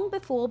long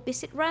before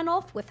Bissett ran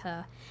off with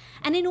her.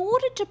 And in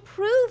order to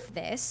prove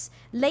this,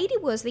 Lady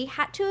Worsley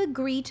had to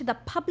agree to the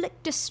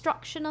public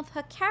destruction of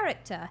her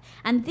character,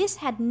 and this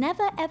had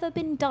never ever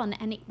been done,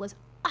 and it was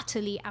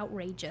utterly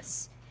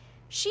outrageous.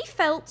 She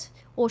felt,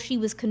 or she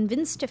was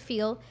convinced to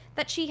feel,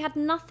 that she had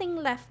nothing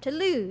left to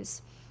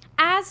lose.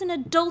 As an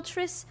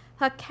adulteress,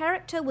 her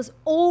character was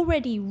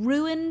already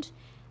ruined.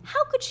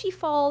 How could she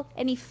fall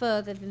any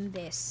further than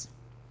this?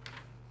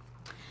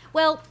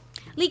 Well,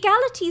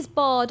 legalities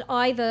barred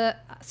either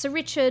Sir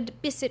Richard,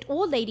 Bissett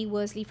or Lady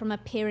Worsley from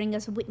appearing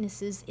as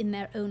witnesses in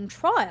their own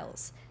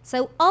trials,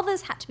 so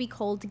others had to be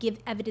called to give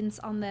evidence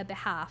on their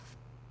behalf.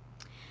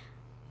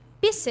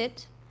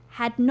 Bissett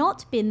had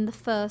not been the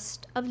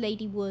first of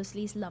Lady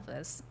Worsley's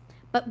lovers,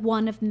 but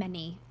one of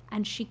many,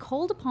 and she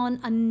called upon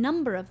a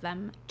number of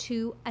them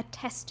to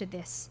attest to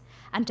this,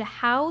 and to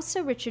how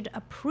Sir Richard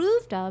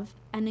approved of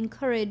and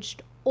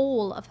encouraged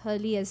all of her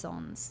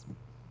liaisons.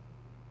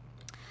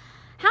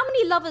 How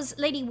many lovers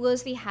Lady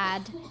Worsley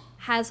had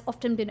has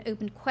often been an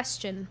open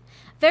question.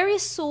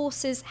 Various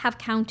sources have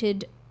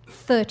counted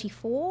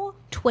 34,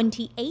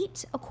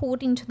 28,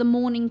 according to the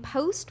Morning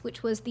Post,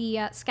 which was the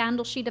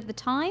scandal sheet of the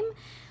time.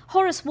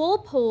 Horace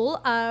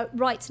Walpole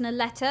writes in a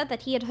letter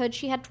that he had heard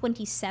she had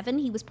 27.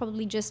 He was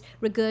probably just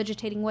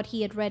regurgitating what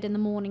he had read in the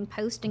Morning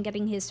Post and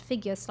getting his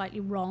figure slightly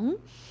wrong.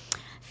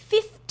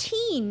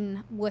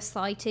 15 were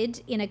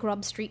cited in a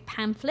Grub Street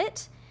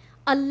pamphlet.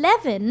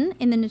 11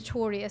 in the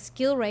notorious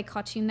Gilray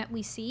cartoon that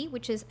we see,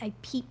 which is a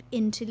peep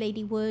into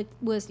Lady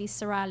Worsley's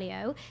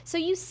seraglio. So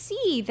you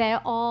see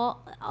there are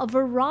a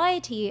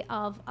variety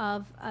of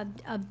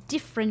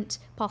different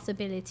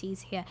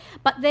possibilities here.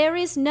 But there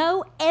is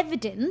no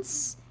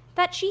evidence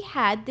that she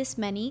had this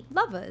many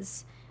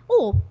lovers.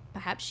 Or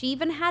perhaps she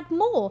even had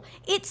more.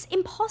 It's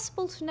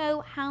impossible to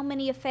know how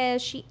many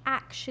affairs she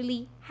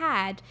actually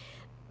had.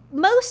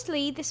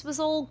 Mostly this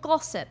was all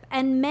gossip,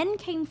 and men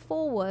came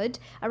forward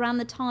around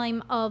the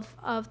time of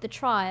the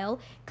trial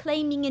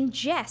claiming in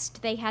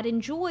jest they had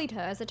enjoyed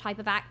her as a type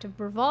of act of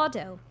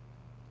bravado.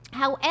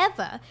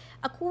 However,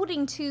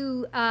 according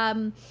to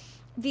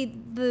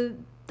the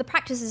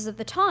practices of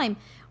the time,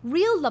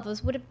 real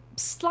lovers would have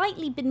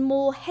slightly been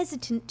more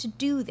hesitant to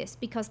do this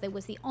because there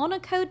was the honor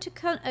code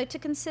to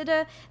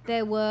consider.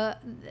 There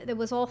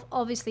was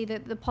obviously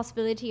the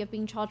possibility of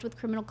being charged with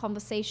criminal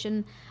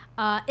conversation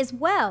as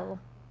well.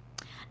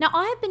 Now,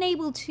 I have been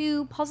able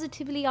to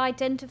positively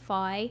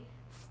identify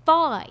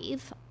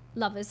 5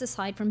 lovers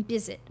aside from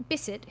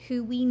Bissett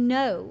who we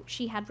know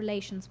she had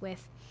relations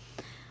with.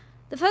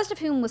 The first of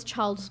whom was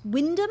Charles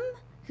Wyndham,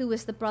 who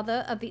was the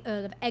brother of the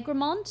Earl of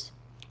Egremont,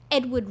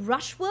 Edward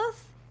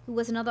Rushworth, who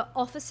was another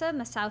officer in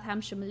the South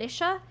Hampshire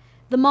militia,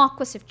 the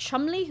Marquis of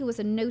Cholmondeley, who was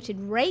a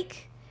noted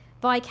rake,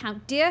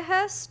 Viscount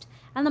Deerhurst,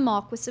 and the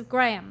Marquis of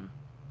Graham.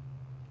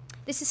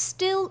 This is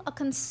still a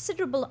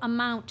considerable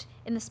amount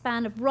in the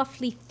span of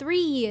roughly 3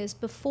 years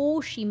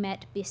before she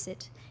met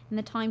Bissett, in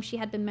the time she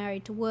had been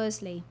married to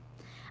Worsley.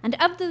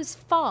 And of those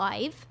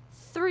 5,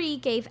 3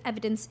 gave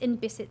evidence in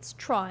Bissett's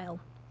trial.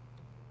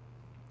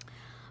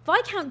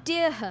 Viscount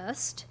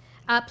Deerhurst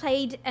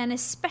played an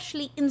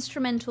especially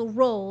instrumental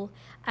role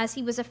as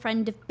he was a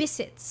friend of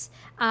Bissett's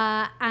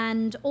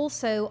and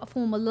also a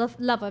former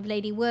lover of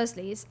Lady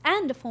Worsley's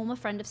and a former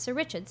friend of Sir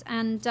Richard's.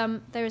 And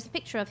there is a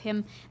picture of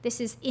him. This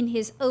is in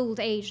his old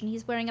age, and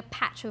he's wearing a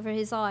patch over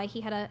his eye.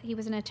 He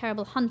was in a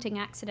terrible hunting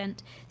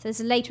accident, so this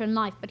is later in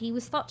life, but he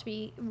was thought to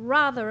be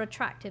rather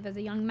attractive as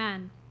a young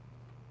man.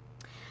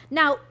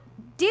 Now,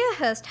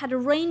 Deerhurst had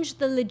arranged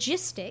the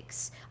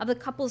logistics of the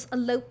couple's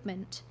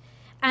elopement,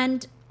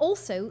 and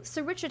also,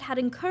 Sir Richard had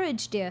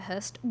encouraged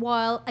Deerhurst,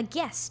 while a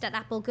guest at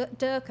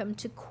Appledurcombe,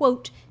 to,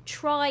 quote,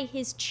 try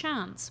his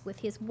chance with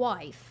his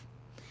wife.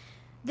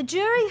 The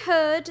jury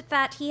heard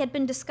that he had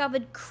been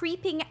discovered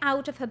creeping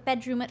out of her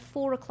bedroom at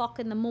 4 o'clock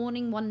in the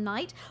morning one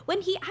night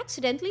when he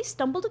accidentally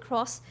stumbled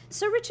across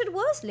Sir Richard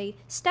Worsley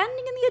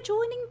standing in the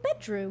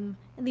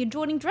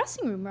adjoining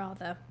dressing room,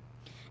 rather.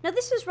 Now,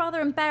 this was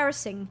rather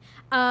embarrassing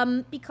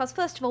because,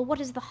 first of all,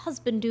 what is the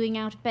husband doing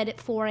out of bed at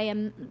 4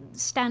 a.m.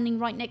 standing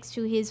right next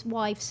to his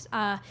wife's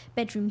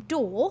bedroom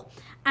door?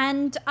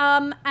 And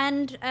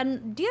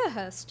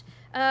Deerhurst,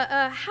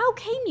 how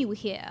came you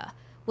here,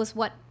 was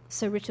what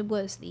Sir Richard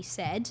Worsley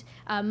said,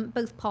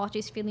 both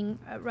parties feeling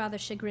rather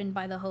chagrined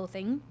by the whole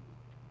thing.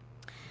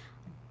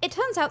 It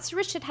turns out Sir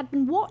Richard had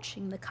been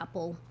watching the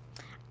couple.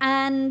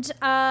 And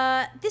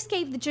this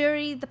gave the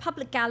jury, the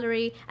public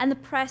gallery, and the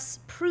press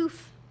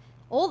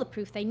all the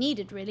proof they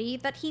needed, really,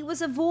 that he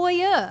was a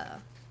voyeur.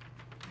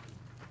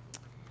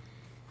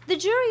 The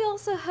jury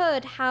also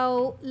heard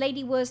how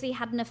Lady Worsley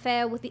had an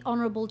affair with the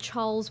Honourable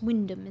Charles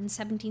Wyndham in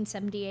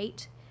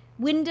 1778,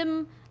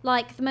 Wyndham,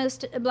 like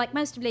most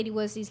of Lady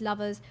Worsley's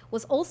lovers,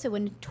 was also a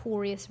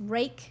notorious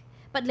rake,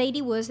 but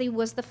Lady Worsley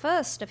was the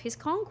first of his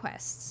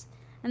conquests.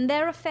 And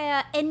their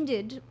affair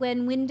ended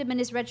when Wyndham and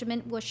his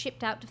regiment were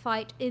shipped out to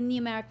fight in the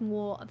American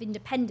War of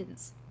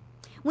Independence.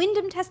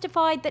 Wyndham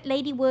testified that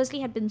Lady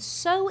Worsley had been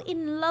so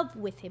in love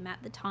with him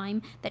at the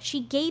time that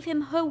she gave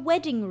him her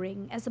wedding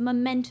ring as a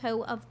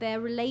memento of their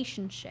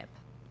relationship.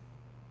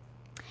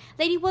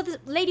 Lady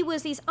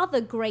Worsley's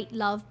other great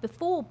love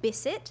before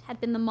Bissett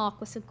had been the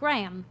Marquis of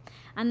Graham,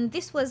 and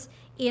this was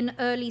in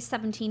early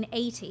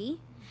 1780.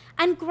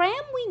 And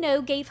Graham, we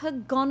know, gave her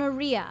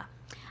gonorrhea,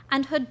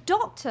 and her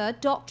doctor,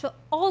 Dr.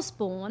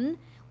 Osborne,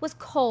 was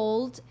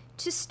called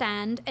to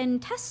stand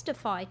and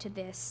testify to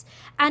this.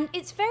 And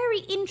it's very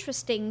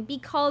interesting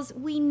because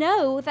we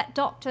know that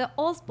Dr.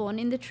 Osborne,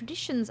 in the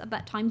traditions of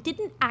that time,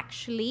 didn't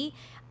actually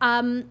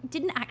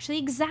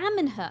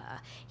examine her.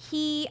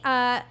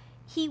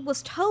 He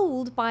was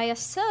told by a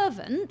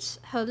servant,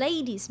 her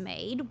lady's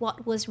maid,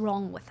 what was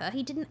wrong with her.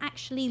 He didn't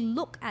actually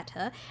look at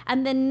her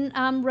and then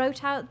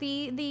wrote out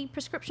the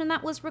prescription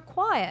that was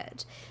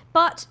required.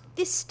 But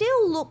this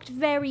still looked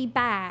very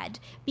bad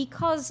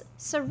because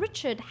Sir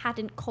Richard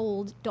hadn't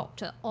called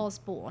Dr.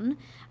 Osborne.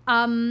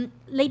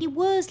 Lady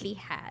Worsley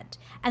had.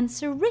 And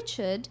Sir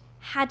Richard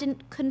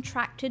hadn't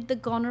contracted the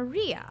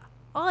gonorrhea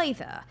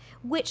either,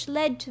 which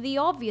led to the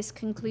obvious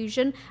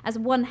conclusion, as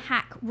one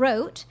hack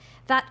wrote,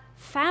 that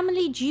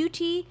family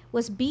duty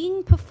was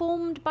being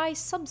performed by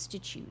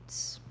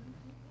substitutes.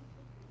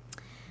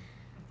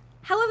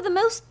 However, the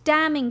most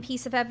damning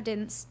piece of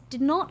evidence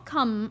did not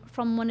come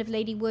from one of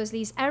Lady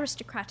Worsley's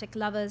aristocratic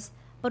lovers,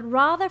 but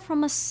rather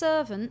from a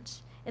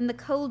servant in the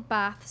cold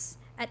baths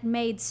at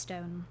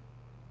Maidstone.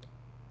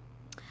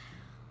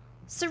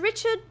 Sir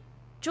Richard,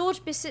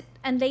 George Bissett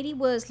and Lady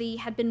Worsley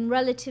had been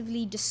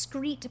relatively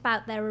discreet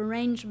about their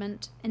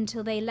arrangement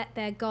until they let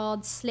their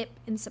guard slip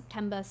in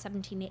September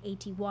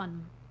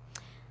 1781.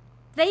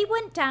 They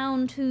went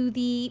down to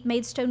the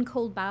Maidstone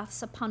cold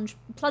baths,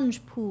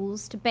 plunge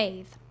pools, to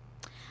bathe.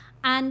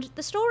 And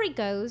the story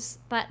goes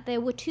that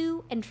there were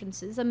two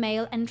entrances, a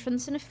male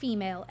entrance and a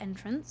female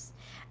entrance.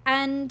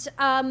 And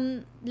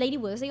Lady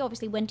Worsley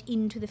obviously went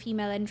into the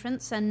female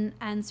entrance, and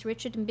Sir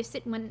Richard and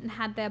Bissett went and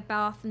had their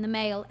bath in the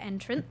male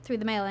entrance, through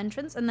the male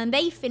entrance, and then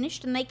they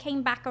finished and they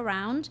came back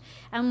around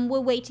and were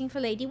waiting for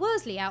Lady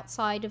Worsley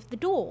outside of the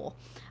door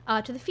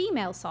to the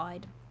female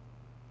side,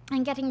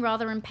 and getting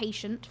rather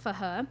impatient for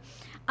her.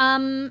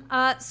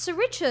 Sir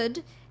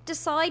Richard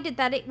decided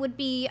that it would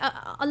be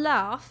a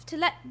laugh to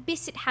let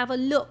Bissett have a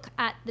look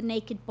at the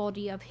naked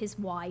body of his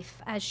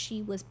wife as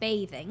she was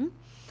bathing.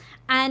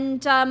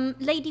 And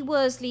Lady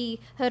Worsley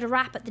heard a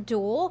rap at the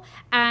door,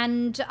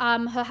 and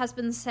her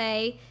husband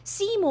say,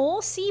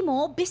 Seymour,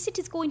 Bissett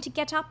is going to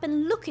get up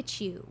and look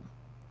at you."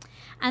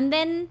 And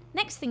then,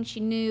 next thing she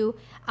knew,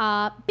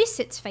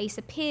 Bissett's face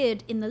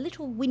appeared in the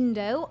little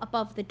window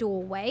above the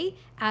doorway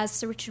as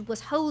Sir Richard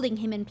was holding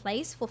him in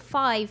place for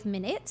 5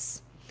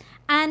 minutes.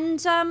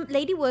 And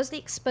Lady Worsley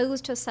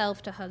exposed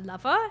herself to her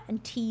lover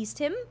and teased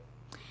him.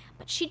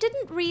 But she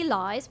didn't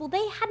realise, well,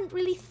 they hadn't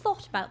really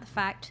thought about the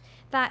fact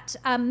that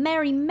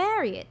Mary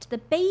Marriott, the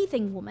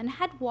bathing woman,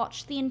 had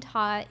watched the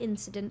entire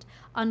incident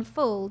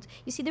unfold.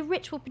 You see, the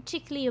rich were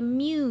particularly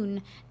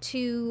immune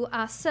to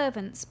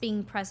servants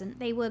being present.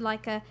 They were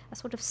like a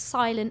sort of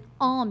silent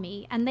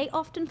army, and they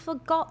often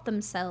forgot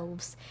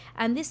themselves.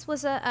 And this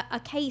was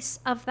a case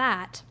of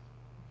that.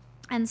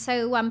 And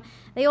so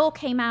they all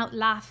came out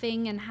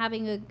laughing and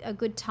having a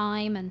good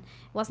time, and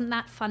it wasn't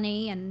that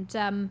funny.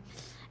 And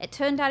it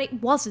turned out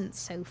it wasn't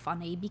so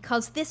funny,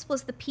 because this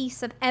was the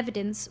piece of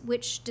evidence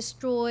which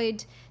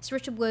destroyed Sir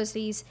Richard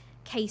Worsley's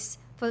case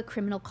for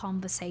criminal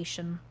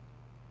conversation.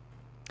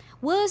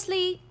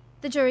 Worsley,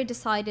 the jury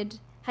decided,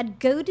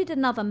 had goaded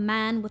another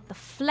man with the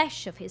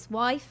flesh of his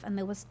wife, and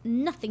there was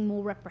nothing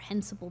more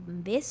reprehensible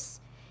than this.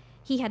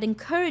 He had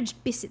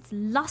encouraged Bissett's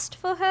lust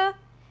for her.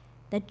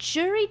 The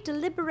jury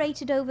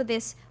deliberated over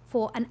this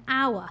for an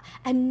hour,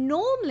 and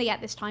normally at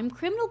this time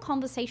criminal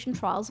conversation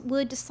trials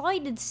were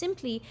decided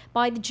simply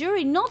by the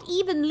jury not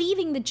even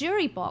leaving the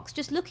jury box,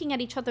 just looking at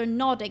each other and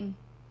nodding.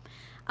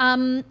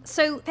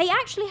 So they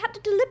actually had to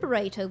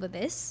deliberate over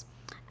this,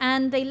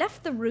 and they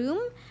left the room,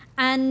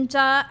 and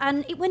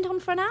it went on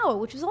for an hour,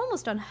 which was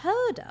almost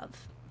unheard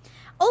of.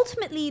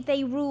 Ultimately,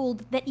 they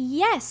ruled that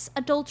yes,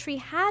 adultery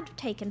had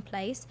taken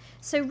place,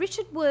 so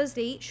Richard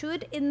Worsley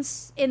should, in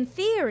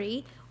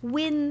theory,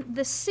 win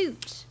the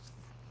suit.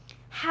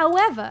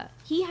 However,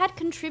 he had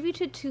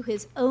contributed to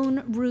his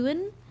own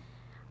ruin,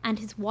 and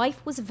his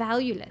wife was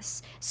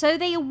valueless, so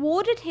they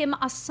awarded him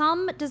a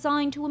sum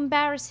designed to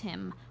embarrass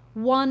him,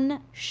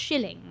 1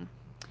 shilling,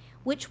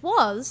 which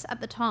was, at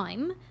the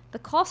time, the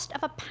cost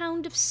of a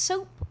pound of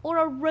soap or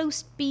a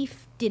roast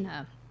beef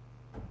dinner.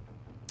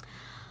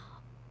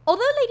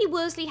 Although Lady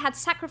Worsley had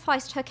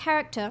sacrificed her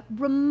character,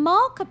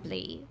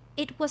 remarkably,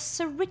 it was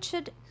Sir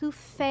Richard who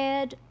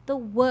fared the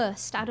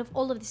worst out of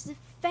all of this. This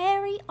is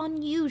very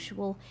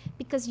unusual,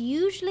 because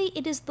usually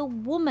it is the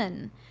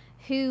woman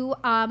who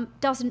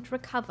doesn't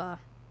recover.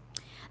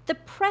 The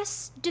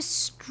press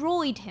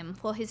destroyed him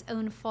for his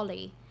own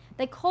folly.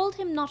 They called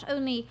him not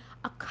only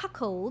a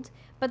cuckold,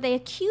 but they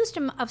accused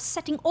him of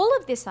setting all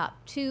of this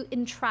up to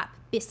entrap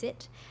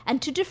Bissett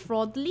and to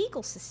defraud the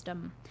legal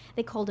system.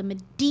 They called him a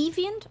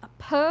deviant, a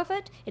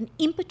pervert, an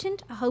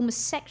impotent, a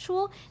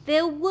homosexual.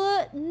 There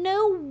were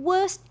no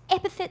worse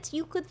epithets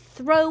you could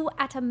throw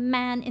at a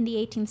man in the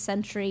 18th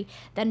century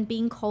than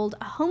being called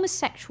a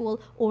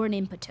homosexual or an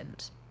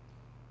impotent.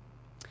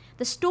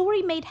 The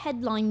story made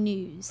headline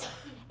news.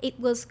 It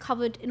was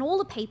covered in all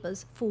the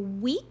papers for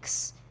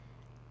weeks.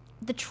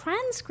 The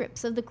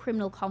transcripts of the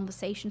criminal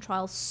conversation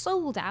trial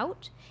sold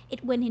out.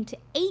 It went into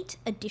 8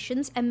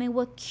 editions, and there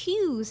were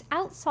queues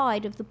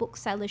outside of the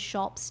booksellers'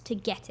 shops to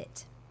get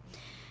it.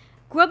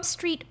 Grub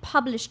Street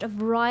published a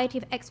variety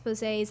of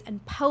exposés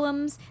and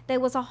poems. There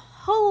was a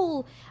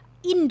whole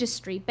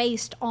industry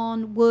based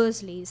on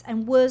Worsleys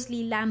and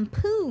Worsley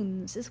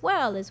lampoons as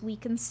well, as we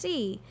can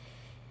see.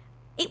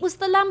 It was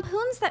the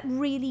lampoons that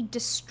really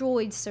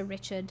destroyed Sir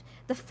Richard.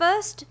 The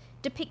first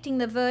depicting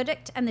the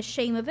verdict and the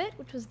shame of it,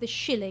 which was the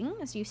shilling,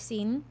 as you've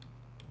seen.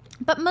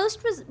 But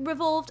most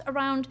revolved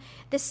around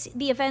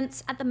the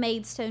events at the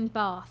Maidstone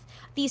bath.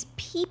 These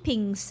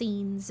peeping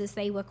scenes, as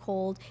they were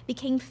called,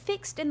 became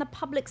fixed in the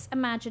public's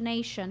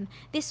imagination.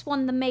 This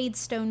one, the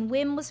Maidstone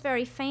Whim, was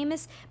very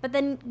famous, but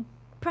then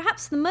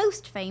perhaps the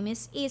most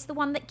famous is the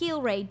one that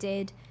Gilray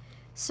did.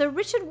 Sir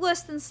Richard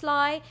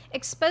Worsthensly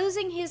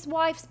exposing his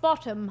wife's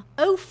bottom,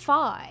 oh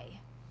fie.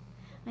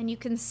 And you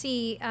can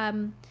see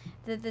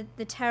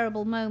the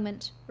terrible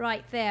moment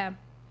right there.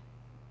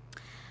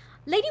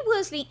 Lady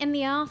Worsley, in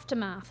the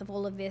aftermath of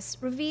all of this,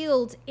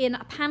 revealed in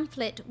a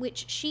pamphlet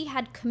which she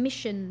had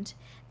commissioned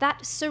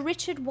that Sir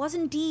Richard was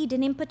indeed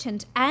an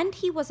impotent and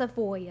he was a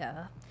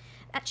voyeur,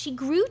 that she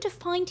grew to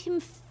find him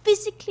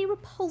physically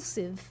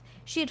repulsive.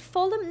 She had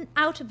fallen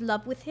out of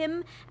love with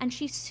him, and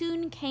she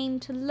soon came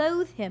to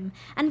loathe him.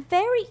 And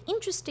very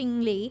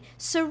interestingly,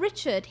 Sir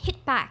Richard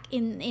hit back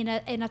in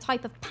a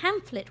type of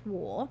pamphlet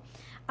war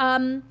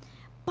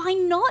by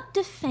not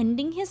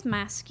defending his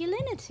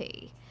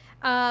masculinity,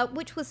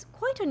 which was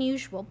quite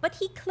unusual. But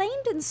he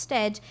claimed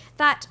instead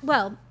that,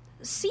 well,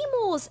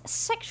 Seymour's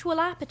sexual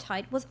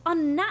appetite was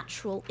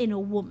unnatural in a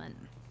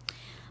woman.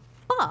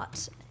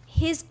 But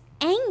his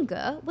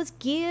anger was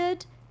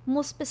geared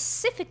more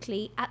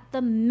specifically at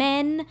the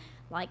men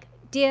like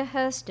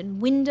Deerhurst and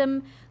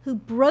Wyndham who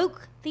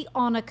broke the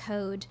honour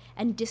code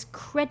and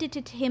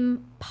discredited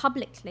him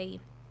publicly.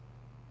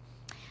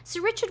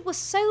 Sir Richard was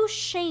so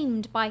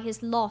shamed by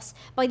his loss,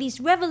 by these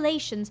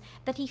revelations,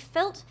 that he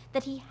felt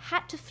that he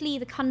had to flee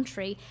the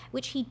country,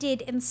 which he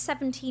did in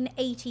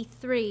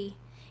 1783.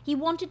 He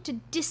wanted to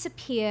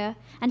disappear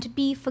and to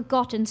be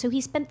forgotten, so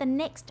he spent the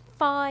next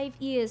 5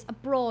 years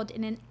abroad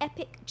in an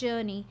epic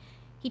journey.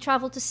 He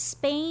travelled to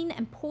Spain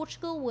and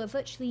Portugal, where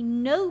virtually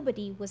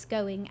nobody was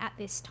going at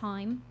this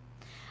time.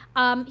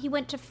 He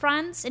went to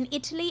France and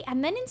Italy,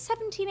 and then in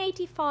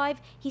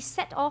 1785 he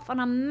set off on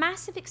a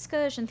massive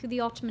excursion through the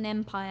Ottoman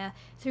Empire,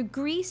 through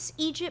Greece,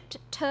 Egypt,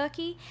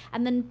 Turkey,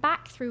 and then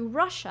back through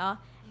Russia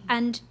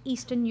and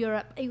Eastern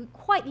Europe. He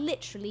quite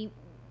literally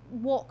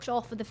walked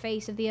off of the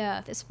face of the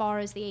earth as far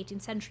as the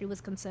 18th century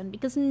was concerned,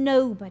 because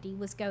nobody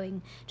was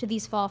going to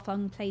these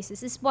far-flung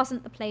places. This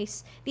wasn't the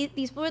place,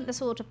 these weren't the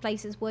sort of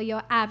places where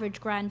your average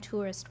grand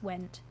tourist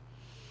went.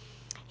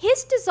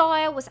 His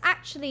desire was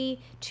actually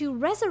to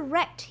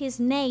resurrect his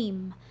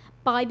name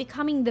by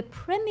becoming the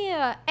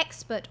premier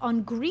expert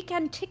on Greek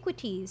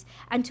antiquities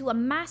and to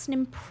amass an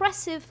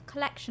impressive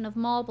collection of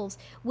marbles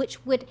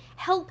which would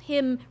help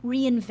him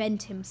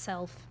reinvent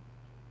himself.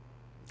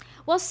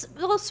 While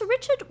Sir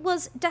Richard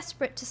was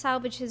desperate to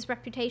salvage his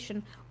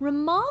reputation,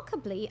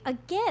 remarkably,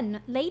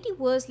 again, Lady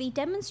Worsley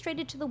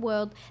demonstrated to the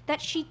world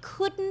that she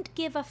couldn't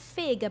give a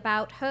fig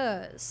about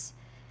hers.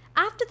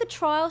 After the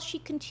trial, she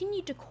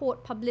continued to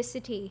court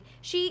publicity.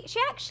 She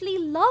actually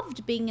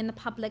loved being in the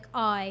public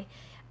eye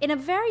in a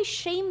very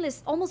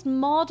shameless, almost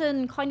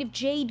modern, kind of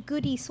Jade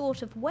Goody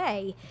sort of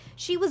way.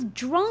 She was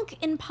drunk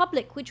in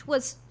public, which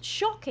was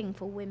shocking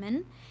for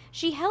women.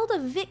 She held a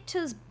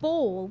victor's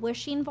ball where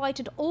she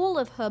invited all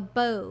of her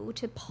beaux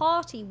to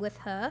party with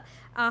her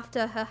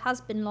after her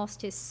husband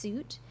lost his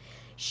suit.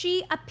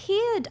 She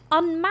appeared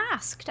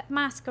unmasked at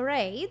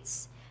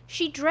masquerades.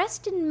 She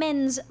dressed in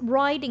men's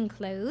riding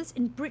clothes,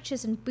 in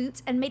breeches and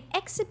boots, and made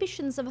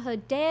exhibitions of her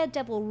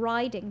daredevil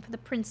riding for the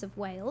Prince of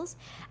Wales.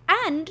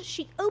 And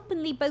she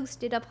openly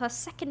boasted of her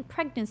second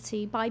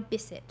pregnancy by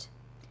Bissett.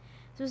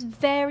 It was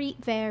very,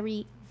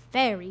 very,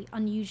 very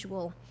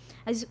unusual,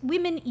 as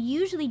women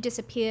usually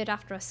disappeared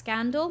after a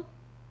scandal,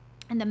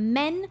 and the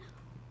men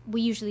were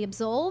usually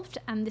absolved,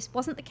 and this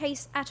wasn't the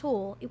case at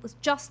all. It was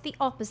just the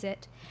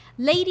opposite.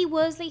 Lady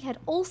Worsley had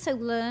also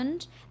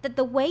learned that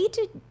the way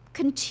to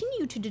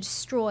continue to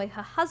destroy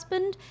her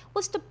husband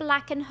was to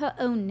blacken her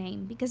own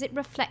name, because it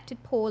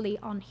reflected poorly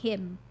on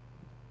him.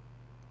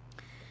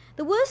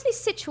 The Worsley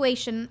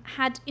situation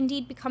had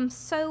indeed become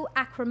so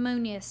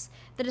acrimonious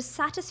that a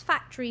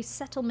satisfactory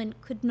settlement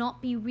could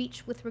not be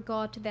reached with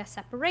regard to their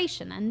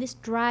separation, and this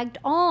dragged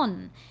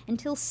on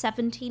until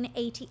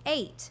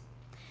 1788.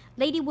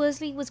 Lady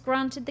Worsley was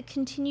granted the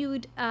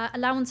continued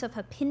allowance of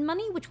her pin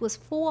money, which was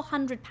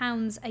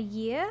 £400 a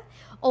year,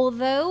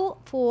 although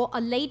for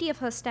a lady of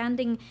her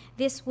standing,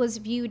 this was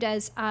viewed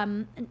as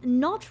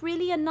not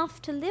really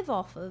enough to live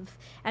off of,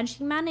 and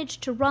she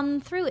managed to run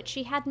through it.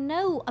 She had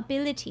no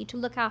ability to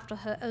look after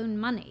her own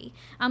money.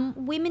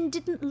 Women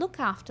didn't look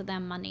after their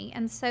money,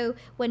 and so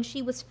when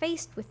she was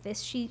faced with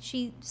this,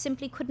 she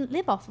simply couldn't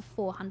live off of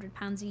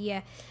 £400 a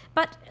year.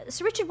 But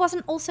Sir Richard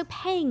wasn't also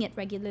paying it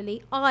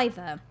regularly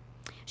either.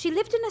 She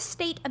lived in a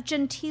state of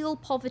genteel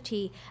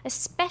poverty,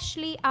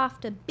 especially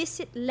after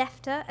Bissett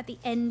left her at the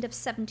end of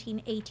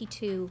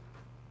 1782.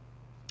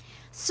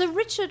 Sir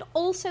Richard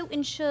also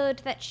ensured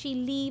that she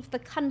leave the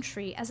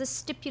country as a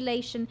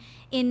stipulation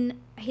in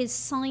his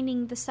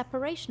signing the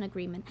separation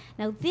agreement.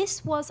 Now,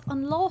 this was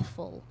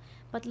unlawful,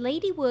 but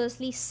Lady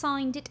Worsley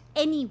signed it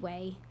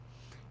anyway.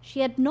 She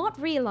had not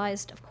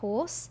realised, of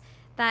course,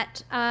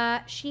 that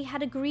she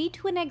had agreed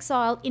to an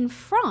exile in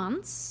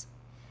France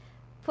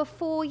for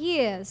 4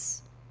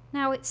 years.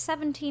 Now it's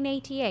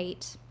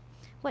 1788.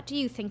 What do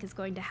you think is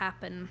going to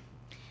happen?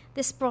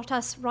 This brought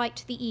us right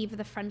to the eve of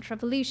the French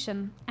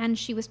Revolution, and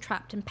she was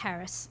trapped in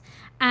Paris.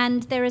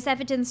 And there is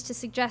evidence to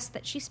suggest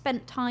that she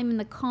spent time in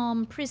the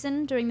Calm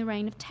prison during the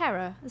Reign of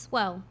Terror as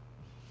well.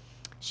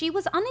 She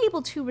was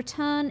unable to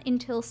return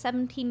until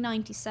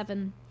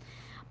 1797,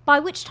 by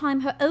which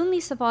time her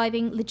only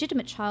surviving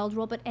legitimate child,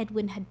 Robert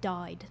Edwin, had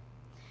died.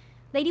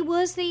 Lady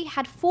Worsley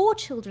had 4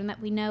 children that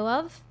we know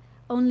of,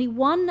 only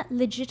 1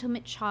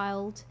 legitimate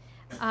child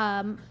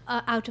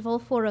out of all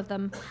 4 of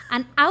them,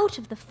 and out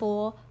of the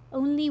 4,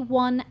 only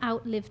 1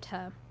 outlived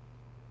her.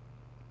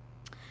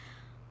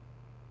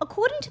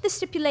 According to the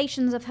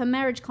stipulations of her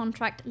marriage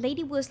contract,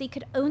 Lady Worsley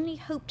could only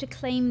hope to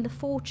claim the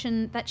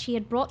fortune that she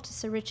had brought to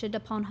Sir Richard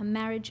upon her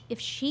marriage if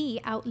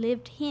she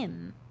outlived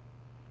him.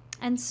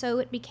 And so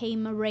it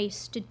became a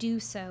race to do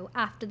so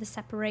after the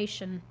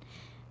separation.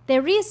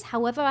 There is,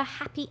 however, a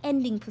happy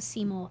ending for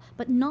Seymour,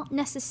 but not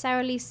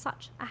necessarily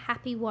such a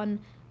happy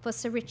one for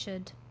Sir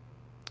Richard.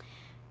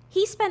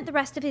 He spent the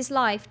rest of his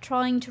life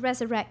trying to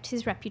resurrect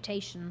his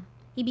reputation.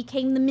 He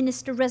became the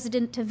minister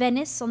resident to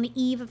Venice on the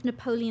eve of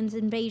Napoleon's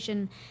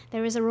invasion.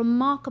 There is a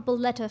remarkable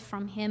letter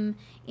from him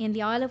in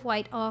the Isle of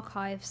Wight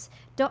archives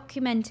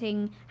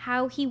documenting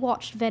how he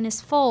watched Venice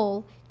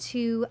fall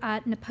to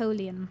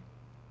Napoleon.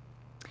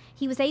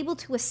 He was able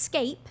to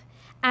escape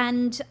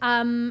and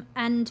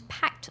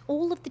packed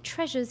all of the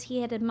treasures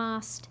he had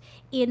amassed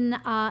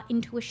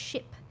into a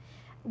ship,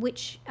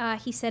 which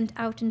he sent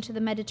out into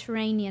the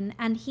Mediterranean.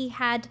 And he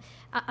had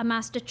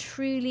amassed a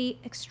truly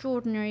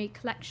extraordinary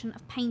collection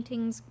of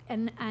paintings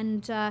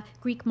and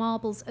Greek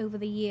marbles over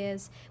the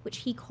years, which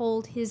he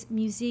called his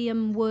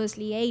Museum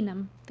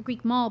Worsleyanum, the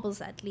Greek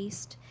marbles at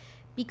least,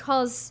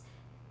 because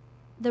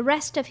the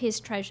rest of his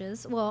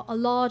treasures, well,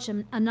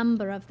 a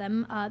number of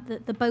them,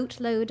 the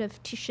boatload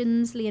of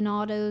Titians,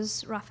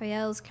 Leonardos,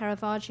 Raphaels,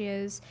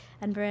 Caravaggios,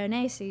 and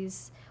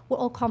Veroneses, were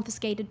all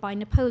confiscated by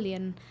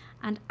Napoleon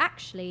and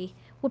actually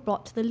were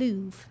brought to the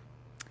Louvre.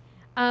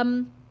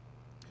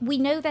 We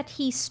know that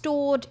he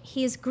stored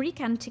his Greek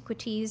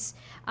antiquities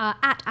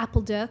at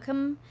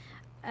Apeldoorn.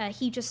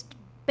 He just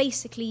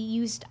basically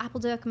used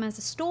Apeldoorn as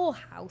a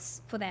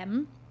storehouse for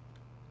them.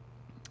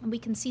 And we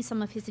can see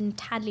some of his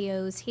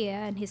intaglios here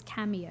and his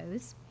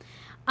cameos.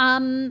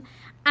 And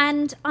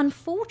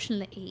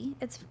unfortunately,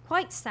 it's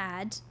quite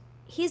sad,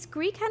 his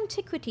Greek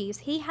antiquities,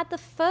 he had the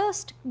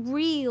first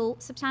real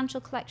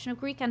substantial collection of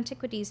Greek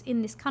antiquities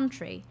in this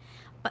country,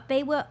 but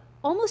they were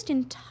almost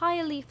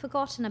entirely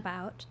forgotten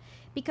about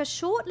because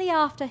shortly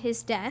after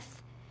his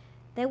death,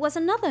 there was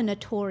another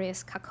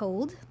notorious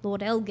cuckold,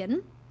 Lord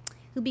Elgin,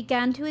 who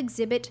began to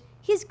exhibit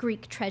his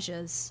Greek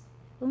treasures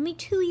only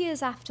 2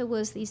 years after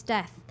Worsley's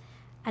death.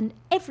 And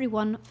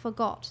everyone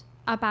forgot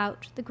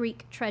about the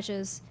Greek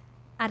treasures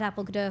at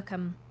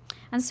Apeldoorn.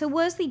 And so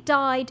Worsley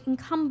died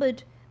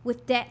encumbered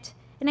with debt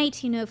in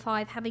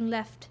 1805, having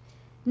left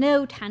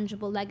no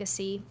tangible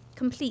legacy,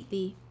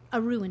 completely a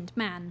ruined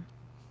man.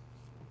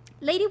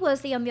 Lady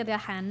Worsley, on the other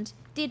hand,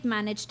 did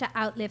manage to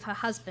outlive her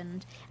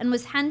husband and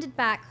was handed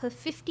back her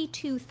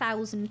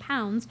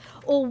 £52,000,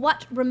 or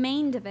what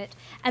remained of it,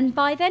 and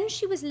by then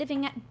she was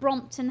living at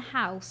Brompton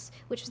House,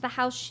 which was the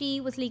house she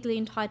was legally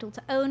entitled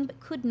to own but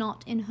could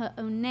not in her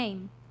own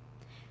name.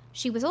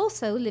 She was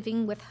also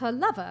living with her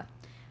lover,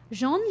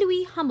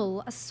 Jean-Louis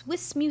Hummel, a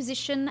Swiss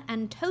musician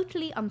and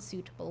totally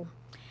unsuitable.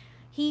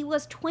 He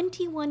was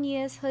 21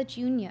 years her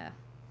junior.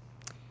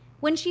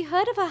 When she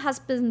heard of her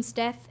husband's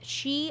death,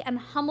 she and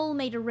Hummel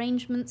made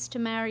arrangements to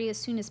marry as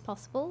soon as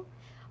possible.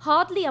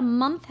 Hardly a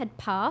month had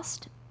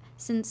passed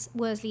since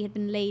Worsley had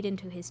been laid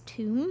into his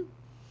tomb.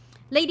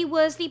 Lady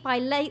Worsley, by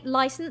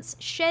license,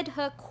 shed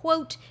her,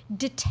 quote,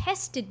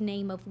 detested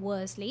name of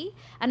Worsley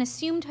and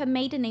assumed her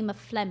maiden name of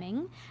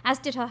Fleming, as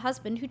did her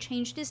husband, who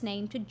changed his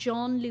name to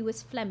John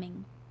Lewis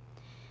Fleming.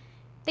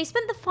 They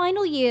spent the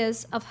final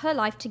years of her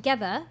life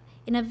together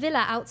in a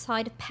villa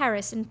outside of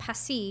Paris in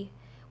Passy,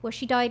 where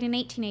she died in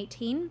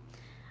 1818.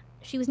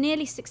 She was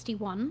nearly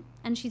 61,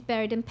 and she's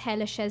buried in Père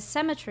Lachaise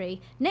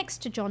Cemetery next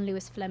to John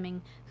Lewis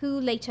Fleming, who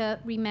later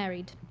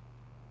remarried.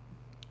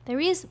 There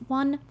is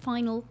one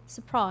final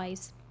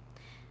surprise.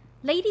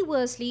 Lady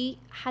Worsley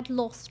had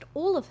lost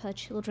all of her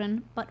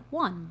children but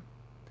one,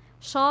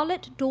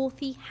 Charlotte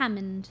Dorothy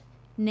Hammond,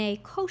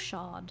 née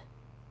Cochard.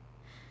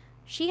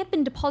 She had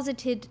been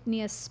deposited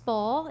near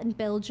Spa in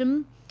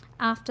Belgium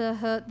after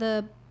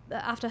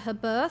her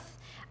birth,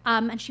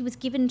 and she was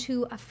given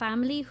to a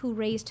family who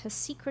raised her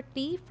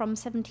secretly from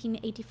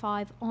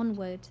 1785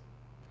 onward.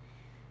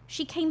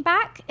 She came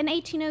back in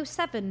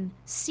 1807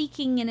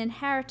 seeking an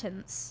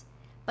inheritance,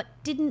 but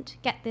didn't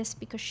get this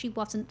because she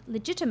wasn't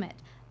legitimate.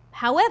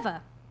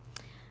 However,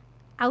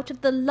 out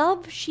of the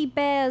love she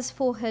bears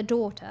for her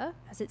daughter,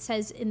 as it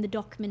says in the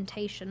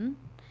documentation,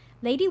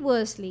 Lady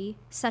Worsley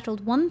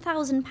settled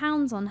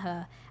 £1,000 on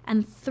her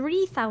and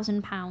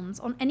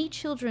 £3,000 on any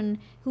children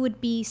who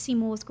would be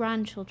Seymour's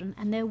grandchildren,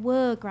 and there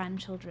were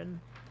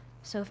grandchildren.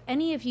 So if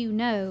any of you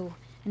know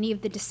any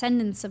of the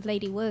descendants of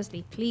Lady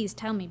Worsley, please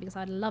tell me, because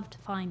I'd love to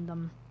find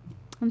them.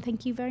 And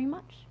thank you very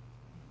much.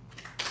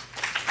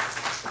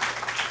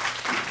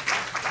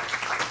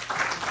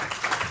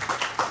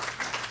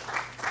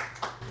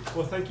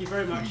 Well, thank you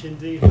very much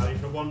indeed, Hallie,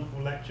 for a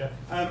wonderful lecture.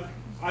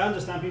 I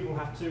understand people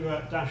have to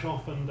dash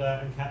off and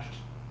catch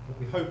what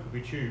we hope will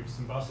be tubes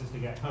and buses to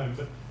get home,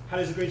 but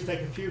Hallie's agreed to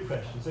take a few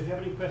questions. So if you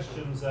have any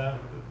questions for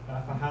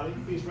Hallie,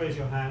 please raise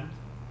your hand.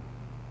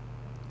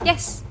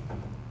 Yes?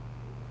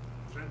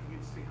 Did anything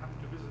interesting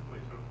happen to Bissett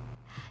later?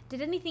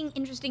 Did anything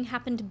interesting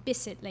happen to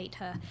Bissett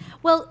later?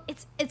 Well,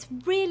 it's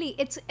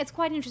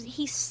quite interesting.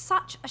 He's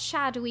such a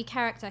shadowy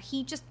character.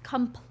 He just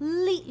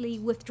completely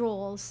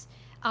withdraws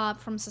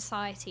from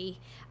society.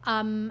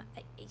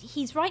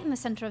 He's right in the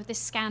centre of this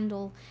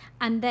scandal,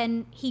 and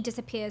then he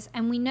disappears.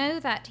 And we know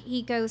that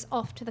he goes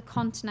off to the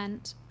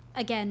continent.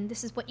 Again,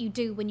 this is what you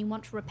do when you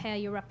want to repair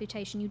your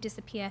reputation. You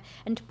disappear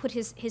and to put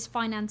his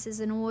finances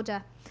in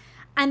order.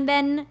 And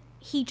then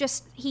he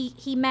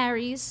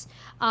marries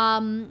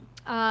a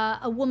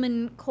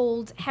woman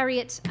called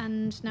Harriet,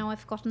 and now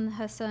I've forgotten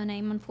her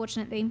surname,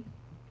 unfortunately.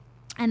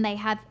 And they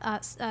had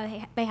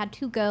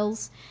 2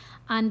 girls.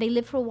 And they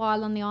lived for a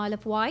while on the Isle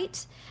of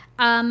Wight.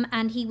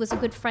 And he was a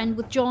good friend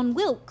with John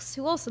Wilkes,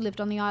 who also lived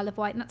on the Isle of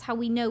Wight. And that's how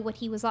we know what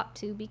he was up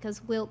to,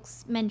 because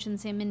Wilkes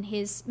mentions him in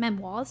his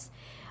memoirs.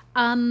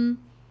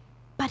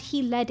 But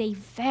he led a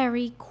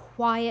very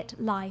quiet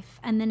life,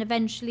 and then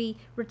eventually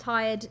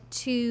retired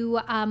to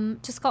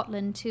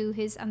Scotland, to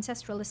his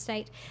ancestral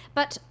estate.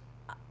 But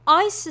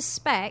I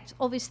suspect,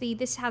 obviously,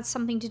 this has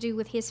something to do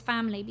with his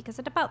family, because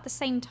at about the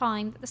same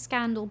time that the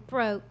scandal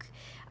broke,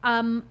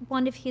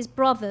 one of his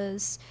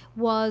brothers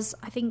was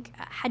applying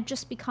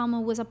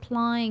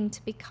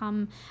to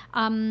become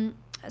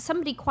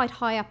somebody quite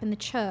high up in the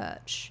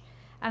church.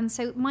 And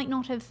so it might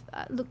not have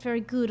looked very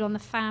good on the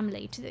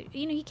family.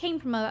 He came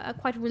from a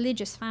quite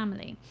religious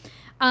family.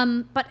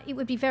 But it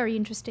would be very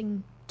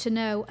interesting to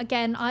know.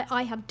 Again,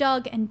 I have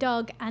dug, and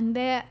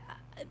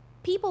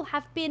people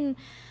have been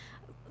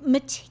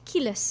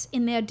meticulous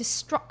in their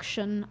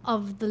destruction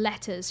of the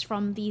letters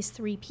from these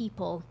 3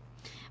 people,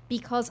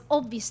 because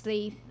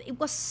obviously it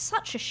was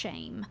such a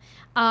shame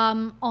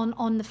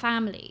on the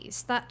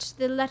families that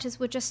the letters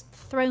were just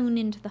thrown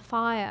into the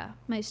fire,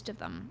 most of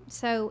them.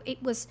 So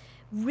it was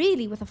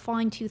really with a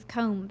fine-tooth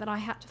comb that I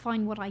had to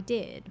find what I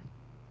did.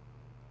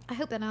 I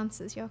hope that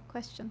answers your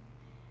question.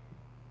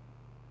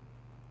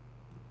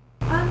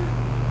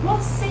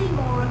 Was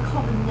Seymour a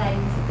common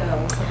name for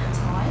girls at the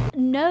time?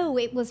 No,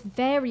 it was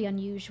very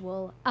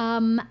unusual.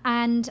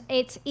 And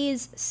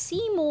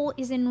Seymour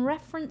is in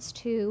reference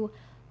to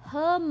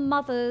her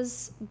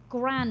mother's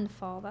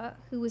grandfather,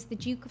 who was the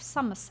Duke of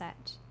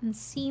Somerset, and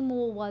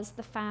Seymour was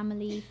the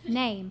family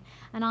name.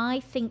 And I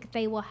think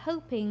they were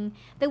hoping,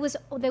 there was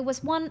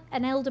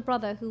an elder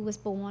brother who was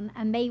born,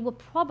 and they were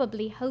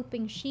probably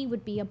hoping she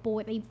would be a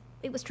boy.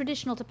 It was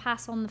traditional to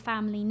pass on the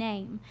family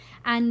name,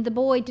 and the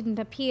boy didn't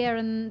appear,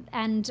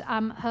 and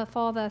her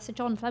father, Sir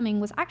John Fleming,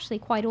 was actually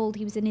quite old.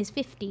 He was in his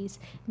 50s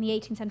in the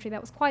 18th century.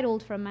 That was quite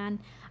old for a man.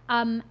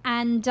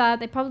 And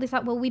they probably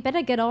thought, well, we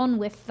better get on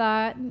with,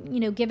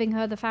 giving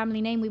her the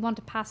family name we want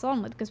to pass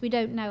on with, because we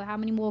don't know how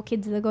many more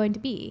kids there are going to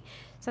be.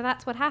 So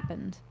that's what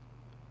happened.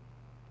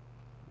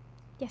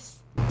 Yes.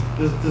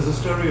 There's a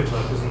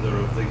stereotype, isn't there,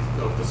 of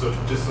the sort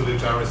of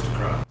dissolute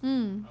aristocrat,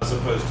 as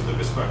opposed to the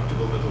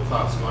respectable middle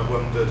class. And I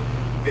wondered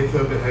if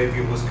her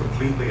behaviour was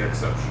completely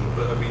exceptional.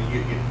 But I mean,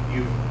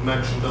 you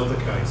mentioned other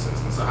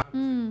cases, and so how does it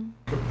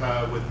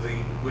compare with the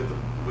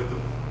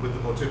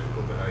more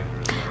typical behaviour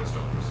of the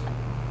aristocracy?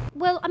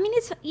 Well, I mean,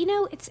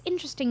 it's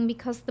interesting,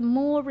 because the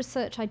more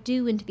research I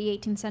do into the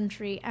 18th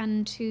century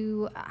and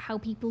to how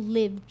people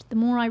lived, the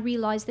more I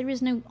realise there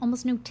is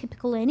almost no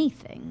typical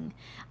anything.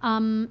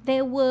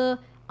 There were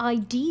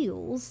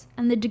ideals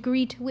and the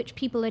degree to which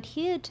people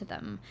adhered to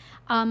them.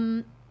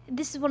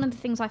 This is one of the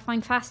things I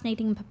find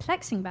fascinating and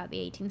perplexing about the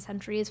 18th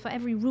century, is for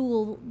every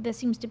rule there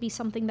seems to be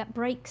something that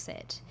breaks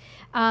it.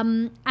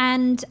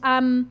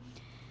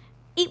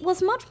 it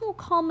was much more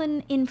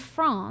common in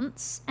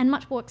France and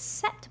much more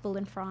acceptable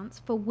in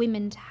France for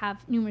women to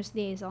have numerous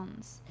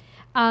liaisons.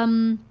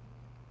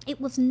 It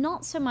was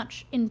not so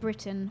much in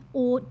Britain,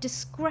 or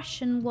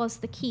discretion was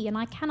the key, and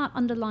I cannot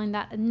underline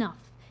that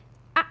enough.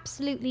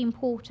 Absolutely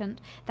important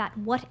that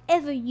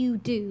whatever you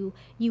do,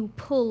 you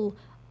pull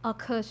a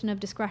curtain of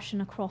discretion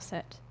across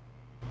it.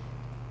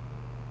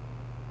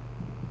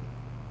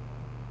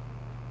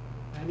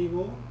 Any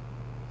more?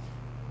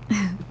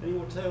 Any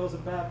more tales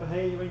of bad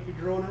behaviour you could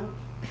draw out?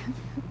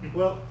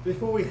 Well,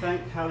 before we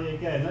thank Hallie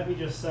again, let me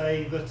just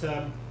say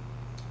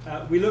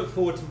that we look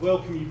forward to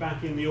welcoming you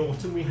back in the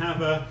autumn. We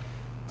have an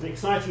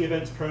exciting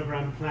events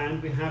programme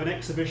planned. We have an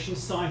exhibition,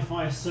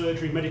 Sci-Fi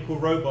Surgery Medical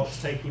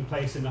Robots, taking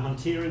place in the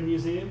Hunterian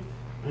Museum,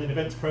 and an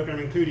events programme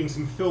including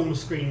some film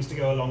screens to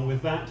go along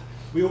with that.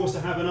 We also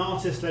have an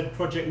artist-led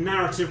project,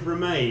 Narrative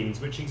Remains,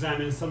 which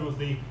examines some of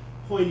the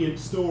poignant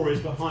stories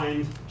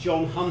behind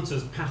John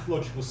Hunter's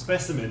pathological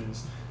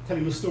specimens,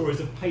 telling the stories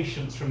of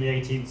patients from the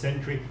 18th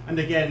century, and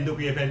again there'll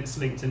be events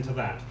linked into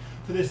that.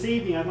 For this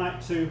evening I'd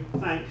like to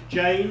thank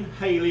Jane,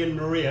 Hayley and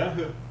Maria,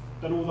 who have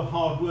done all the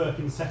hard work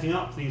in setting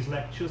up these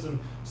lectures and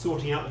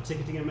sorting out the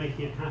ticketing and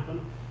making it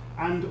happen,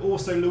 and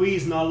also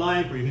Louise in our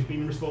library, who's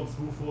been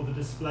responsible for the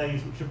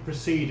displays which have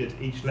preceded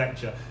each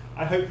lecture.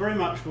 I hope very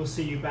much we'll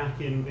see you back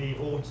in the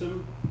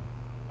autumn.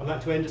 I'd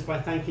like to end just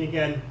by thanking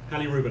again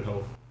Hallie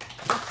Rubenhall.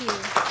 Thank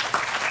you.